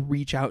they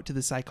reach out to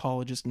the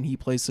psychologist, and he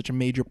plays such a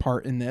major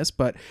part in this.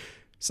 But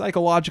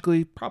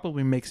psychologically,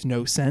 probably makes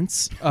no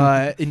sense.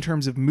 In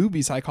terms of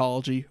movie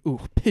psychology,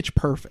 pitch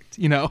perfect.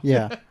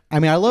 Yeah, I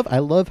mean, I love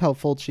how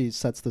Fulci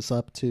sets this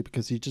up too,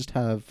 because you just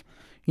have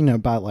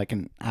about like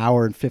an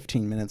hour and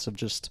 15 minutes of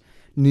just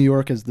New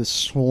York as this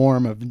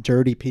swarm of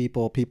dirty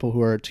people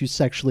who are too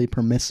sexually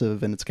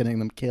permissive, and it's getting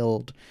them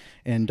killed,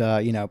 and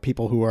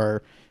people who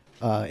are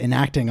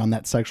enacting on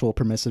that sexual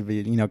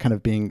permissivity, kind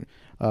of being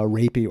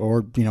rapey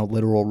or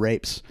literal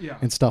rapes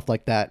and stuff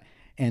like that.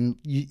 And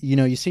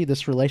you see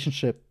this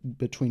relationship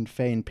between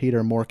Faye and Peter,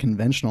 a more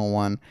conventional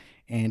one,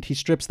 and he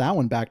strips that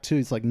one back too.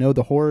 He's like, no,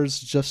 the horror's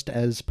just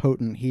as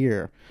potent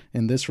here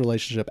in this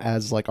relationship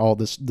as like all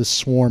this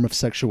swarm of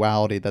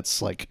sexuality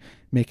that's like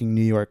making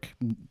New York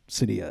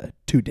City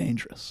too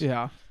dangerous.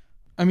 Yeah.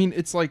 I mean,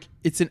 it's like,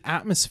 it's an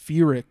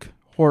atmospheric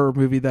horror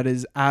movie that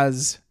is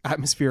as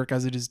atmospheric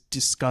as it is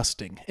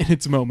disgusting in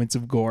its moments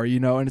of gore,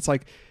 and it's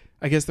like,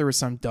 I guess there was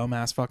some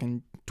dumbass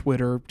fucking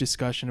Twitter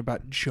discussion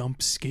about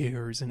jump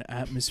scares and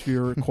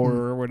atmospheric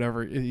horror or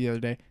whatever the other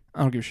day.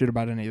 I don't give a shit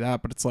about any of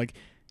that, but it's like,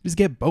 just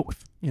get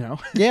both, Yeah.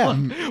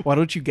 Why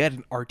don't you get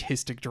an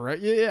artistic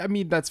director? Yeah, I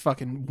mean, that's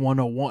fucking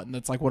 101.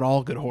 That's like what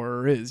all good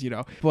horror is,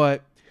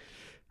 But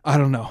I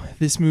don't know.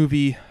 This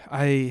movie,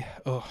 I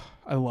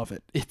love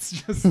it.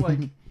 It's just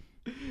like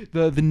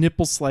the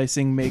nipple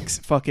slicing makes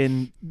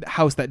fucking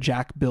house that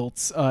Jack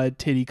built's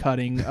titty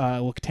cutting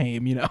look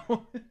tame,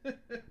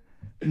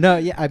 No,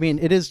 yeah, I mean,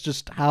 it is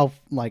just how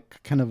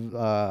like kind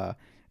of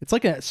it's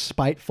like a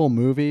spiteful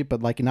movie,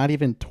 but like not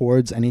even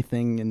towards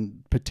anything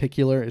in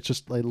particular. It's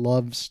just like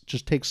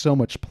just takes so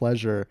much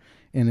pleasure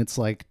in its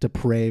like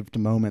depraved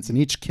moments, and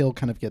each kill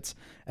kind of gets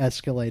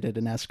escalated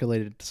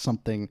to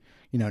something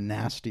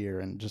nastier,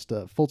 and just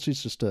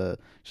Fulci's just a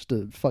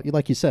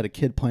like you said, a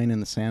kid playing in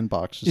the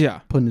sandbox,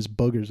 just putting his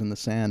boogers in the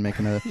sand,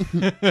 making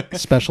a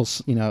special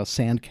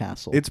sand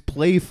castle. It's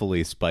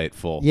playfully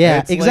spiteful. Yeah,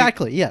 it's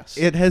exactly. Like, yes,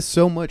 it has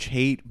so much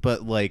hate,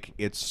 but like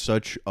it's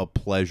such a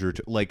pleasure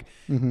to like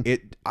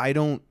it. I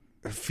don't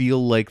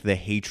feel like the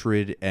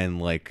hatred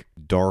and like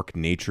dark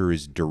nature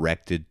is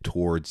directed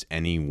towards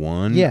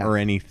anyone or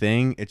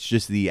anything. It's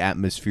just the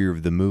atmosphere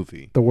of the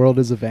movie. The world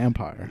is a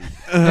vampire.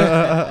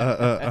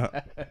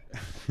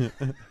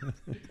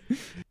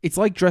 It's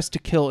like Dressed to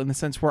Kill in the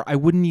sense where I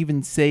wouldn't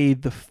even say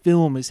the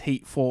film is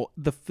hateful.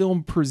 The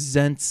film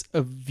presents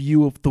a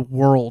view of the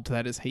world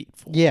that is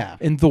hateful. Yeah.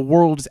 And the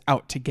world is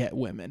out to get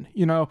women,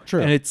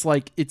 True. And it's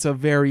like, it's a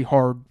very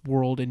hard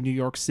world, and New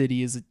York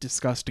City is a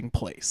disgusting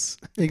place.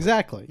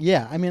 Exactly.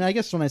 Yeah. I mean, I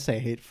guess when I say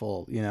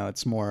hateful,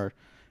 it's more,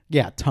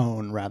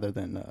 tone rather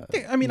than.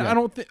 I mean, I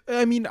don't think,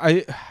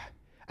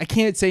 I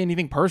can't say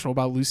anything personal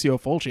about Lucio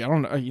Fulci. I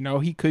don't know.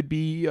 He could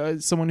be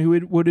someone who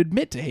would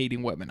admit to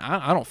hating women.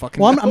 I don't fucking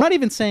know. I'm not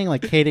even saying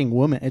like hating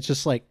women. It's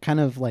just like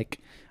kind of like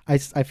I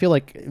feel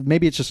like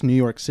maybe it's just New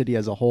York City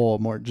as a whole,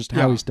 more just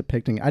how he's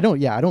depicting. I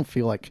don't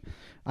feel like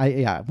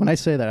when I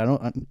say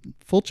that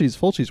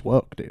Fulci's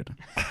woke, dude.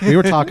 We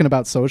were talking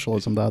about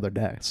socialism the other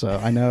day, so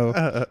I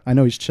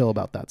know he's chill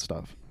about that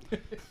stuff.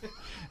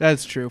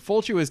 That's true.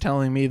 Fulci was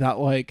telling me that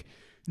like,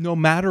 no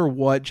matter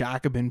what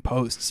Jacobin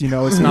posts,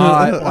 it's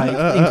not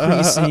like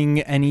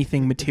increasing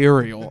anything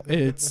material.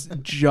 It's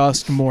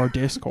just more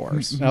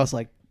discourse. And I was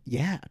like,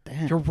 yeah,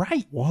 damn. You're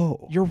right.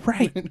 Whoa. You're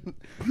right.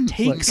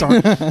 Takes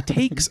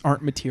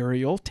aren't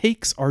material.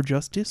 Takes are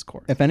just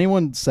discourse. If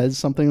anyone says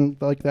something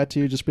like that to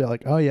you, just be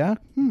like, oh yeah?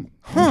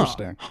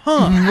 Interesting. That's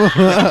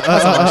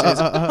all I say is,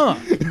 huh.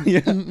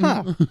 Yeah.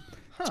 Huh.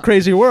 It's a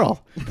crazy world.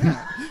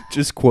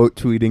 Just quote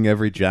tweeting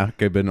every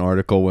Jacobin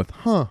article with,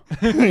 huh.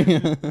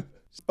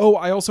 Oh,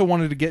 I also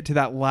wanted to get to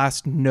that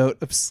last note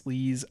of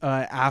sleaze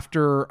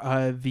after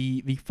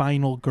the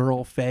final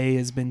girl, Faye,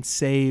 has been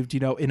saved,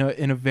 in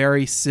a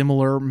very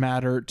similar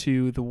matter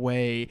to the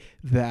way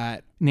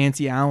that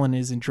Nancy Allen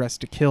is in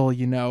Dressed to Kill,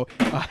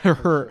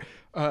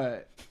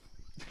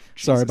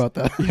 Sorry about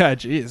that. Yeah,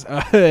 geez.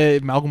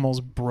 Malcolm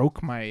almost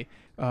broke my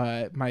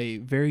my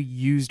very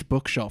used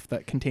bookshelf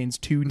that contains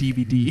 2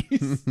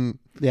 DVDs.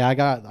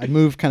 Yeah, I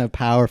moved kind of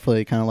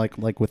powerfully, kind of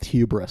like with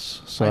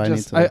hubris. So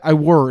I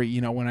worry,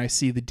 when I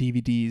see the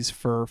DVDs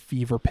for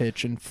Fever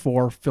Pitch and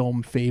 4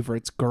 film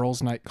favorites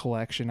Girls Night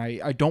collection.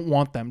 I don't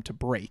want them to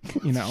break.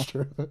 That's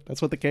true.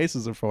 That's what the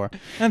cases are for.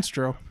 That's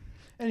true.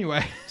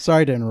 Anyway,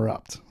 sorry to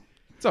interrupt.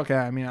 It's okay.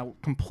 I mean, I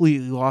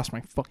completely lost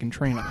my fucking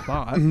train of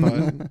thought.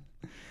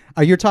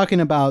 But you're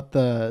talking about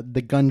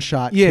the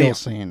gunshot kill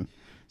scene.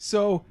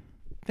 So,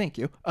 thank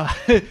you.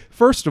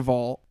 First of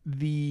all,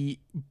 the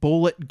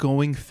bullet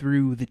going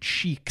through the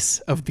cheeks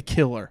of the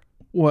killer.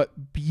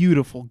 What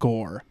beautiful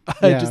gore.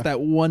 Just that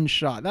one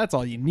shot. That's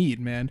all you need,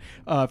 man.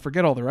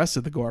 Forget all the rest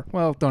of the gore.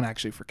 Well, don't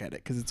actually forget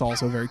it because it's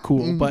also very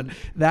cool. But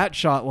that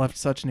shot left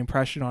such an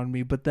impression on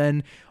me. But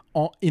then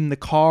in the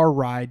car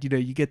ride,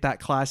 you get that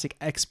classic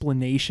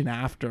explanation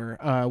after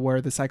where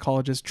the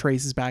psychologist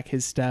traces back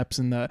his steps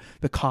and the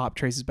cop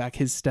traces back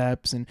his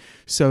steps, and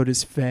so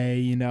does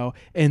Faye,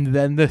 and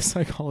then the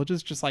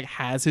psychologist just like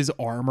has his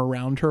arm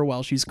around her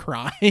while she's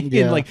crying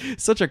in like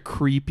such a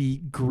creepy,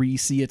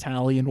 greasy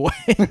Italian way.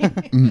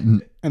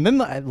 And then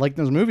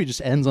this movie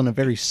just ends on a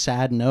very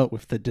sad note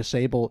with the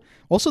disabled.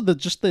 Also,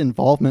 the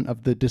involvement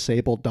of the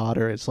disabled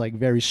daughter is like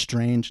very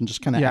strange and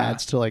just kind of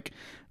adds to like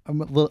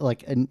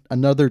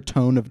another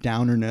tone of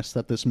downerness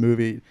that this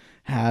movie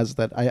has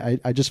that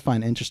I just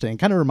find interesting. It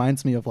kind of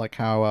reminds me of like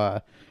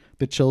how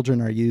the children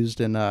are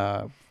used in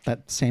that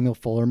Samuel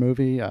Fuller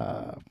movie.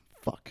 The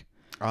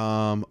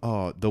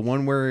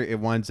one where it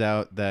winds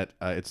out that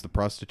it's the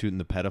prostitute and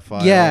the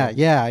pedophile. Yeah.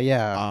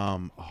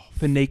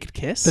 The Naked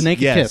Kiss? The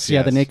Naked Kiss.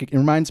 Yeah, the Naked. It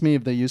reminds me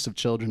of the use of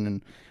children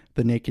in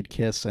the Naked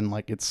Kiss, and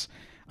like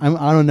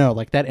I don't know,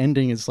 like that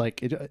ending is like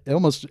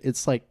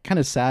it's like kind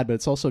of sad, but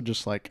it's also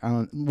just like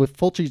with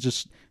Fulci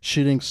just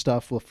shooting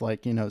stuff with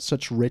like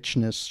such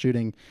richness,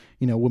 shooting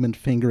women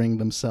fingering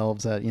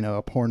themselves at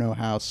a porno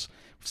house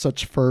with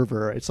such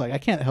fervor. It's like I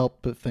can't help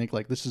but think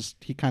like it's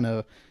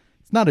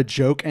not a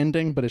joke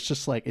ending, but it's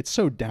just like it's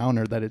so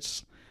downer that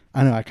it's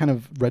I don't know, I kind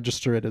of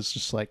register it as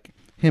just like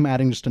him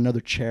adding just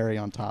another cherry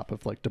on top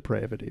of like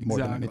depravity more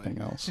than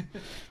anything else.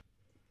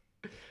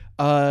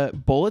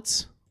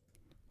 Bullets.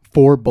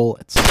 4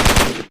 bullets.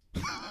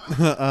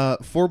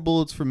 4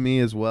 bullets from me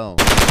as well.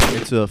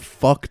 It's a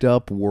fucked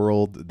up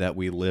world that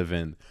we live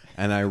in,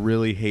 and I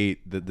really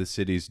hate that the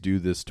cities do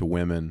this to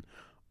women.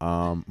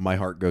 My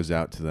heart goes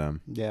out to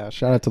them. Yeah,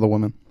 shout out to the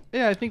women.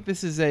 Yeah, I think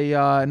this is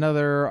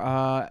another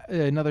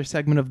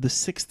segment of The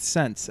Sixth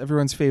Sense,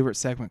 everyone's favorite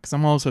segment, because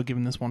I'm also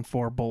giving this one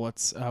 4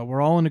 bullets.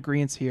 We're all in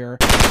agreement here,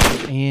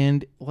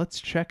 and let's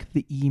check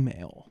the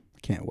email.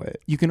 Can't wait.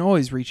 You can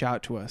always reach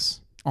out to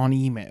us on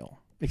email.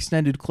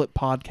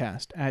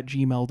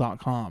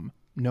 extendedclippodcast@gmail.com.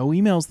 No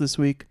emails this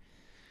week.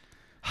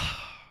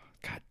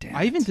 God damn.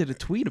 I even did a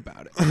tweet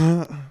about it.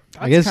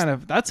 I guess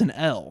that's an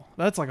L.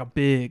 That's like a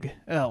big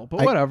L,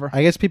 but whatever.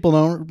 I guess people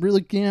don't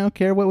really,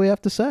 care what we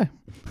have to say.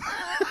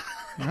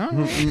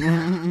 No.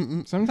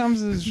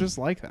 Sometimes it's just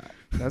like that.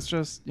 That's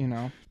just,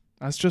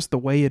 that's just the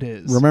way it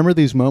is. Remember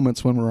these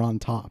moments when we're on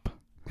top.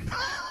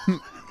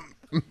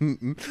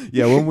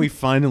 Yeah, when we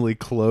finally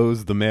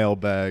close the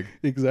mailbag.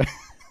 Exactly.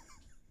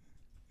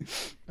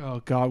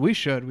 Oh God, we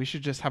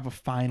should just have a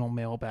final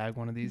mailbag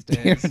one of these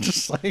days.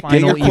 Just like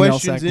get your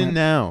questions in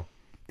now,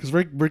 because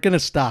we're gonna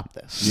stop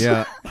this.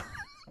 Yeah.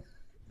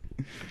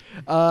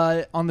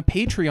 On the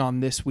Patreon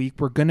this week,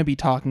 we're going to be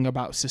talking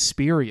about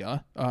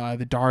Suspiria,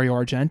 the Dario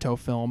Argento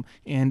film,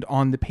 and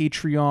on the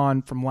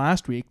Patreon from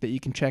last week that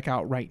you can check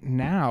out right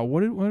now.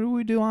 What did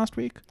we do last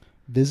week?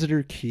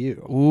 Visitor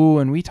Q. Ooh,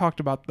 and we talked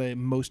about the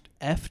most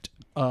effed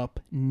up,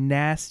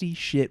 nasty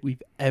shit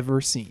we've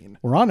ever seen.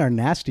 We're on our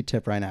nasty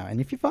tip right now,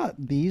 and if you thought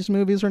these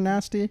movies are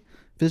nasty,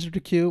 Visitor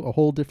Q, a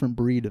whole different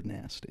breed of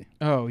nasty.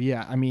 Oh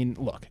yeah, I mean,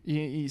 look,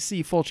 you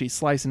see Fulci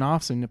slicing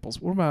off some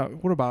nipples.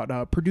 What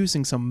about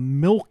producing some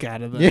milk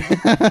out of them?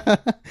 Yeah.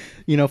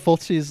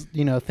 Fulci's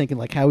thinking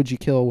like, how would you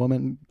kill a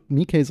woman?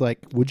 Miike's like,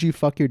 would you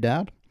fuck your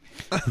dad?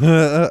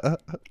 The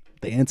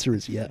answer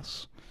is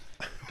yes.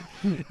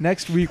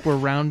 Next week we're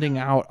rounding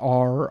out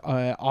our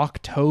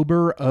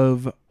October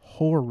of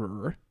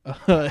horror.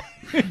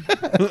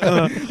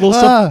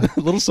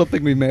 Little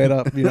something we made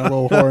up,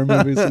 little horror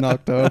movies in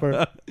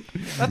October.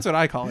 That's what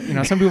I call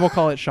it. Some people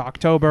call it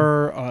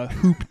Shocktober,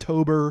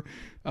 Hooptober.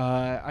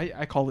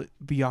 I call it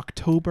the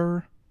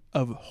October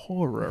of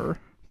horror.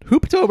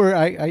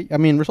 Hooptober. I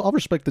mean, I'll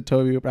respect the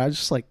Toby, but I was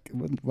just like,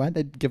 why'd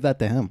they give that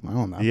to him? I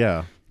don't know.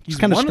 Yeah. He's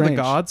kind of one strange. of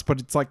the gods, but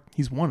it's like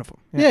he's one of them.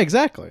 Yeah,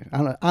 exactly. I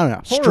don't know.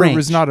 Horror Strange.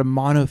 is not a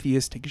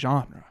monotheistic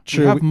genre.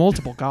 True. We have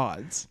multiple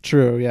gods.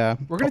 True, yeah.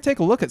 We're going to take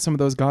a look at some of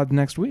those gods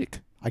next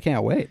week. I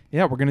can't wait.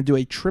 Yeah, we're going to do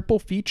a triple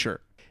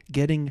feature,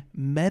 getting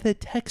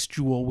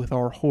metatextual with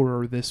our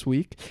horror this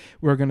week.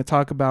 We're going to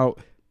talk about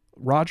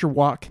Roger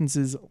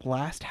Watkins's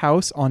Last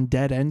House on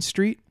Dead End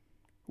Street,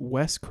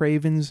 Wes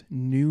Craven's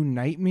New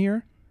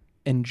Nightmare,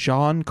 and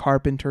John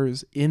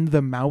Carpenter's In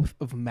the Mouth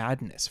of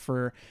Madness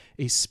for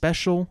a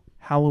special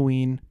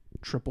Halloween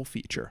triple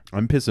feature.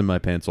 I'm pissing my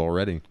pants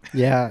already.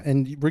 Yeah,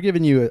 and we're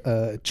giving you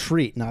a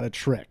treat, not a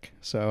trick.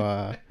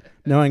 So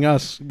knowing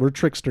us, we're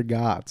trickster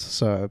gods.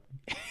 So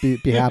be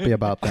happy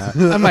about that.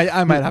 I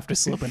might have to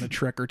slip in a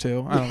trick or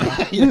two. I don't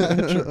know.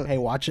 Yeah, hey,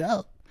 watch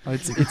out.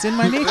 It's in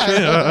my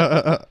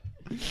nature.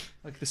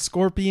 Like the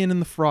scorpion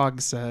and the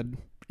frog said,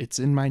 it's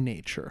in my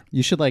nature.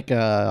 You should on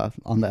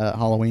the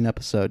Halloween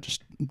episode,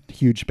 just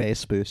huge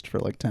bass boost for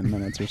like 10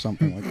 minutes or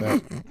something like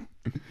that.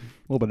 A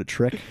little bit of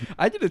trick.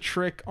 I did a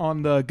trick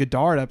on the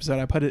Godard episode.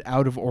 I put it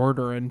out of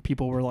order, and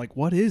people were like,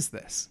 "What is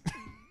this?"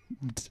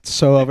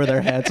 So over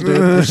their heads,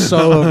 dude. They're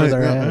so over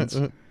their heads.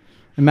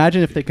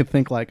 Imagine if they could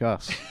think like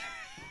us.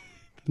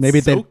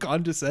 Maybe so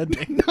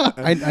condescending.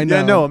 I know.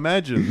 Yeah, no,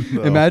 imagine.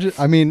 Though. Imagine.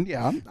 I mean,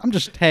 yeah. I'm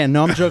just. Hey,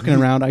 no, I'm joking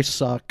around. I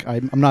suck.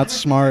 I'm not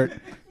smart.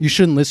 You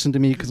shouldn't listen to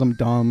me because I'm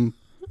dumb.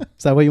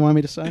 Is that what you want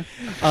me to say?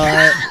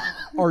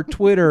 Our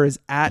Twitter is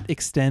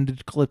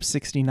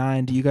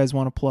 @ExtendedClip69. Do you guys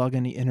want to plug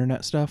any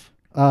internet stuff?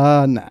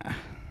 Nah.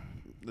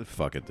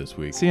 Fuck it this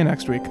week. See you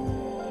next week.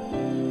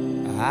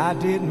 I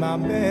did my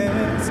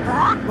best,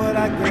 but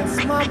I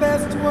guess my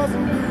best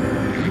wasn't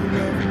good.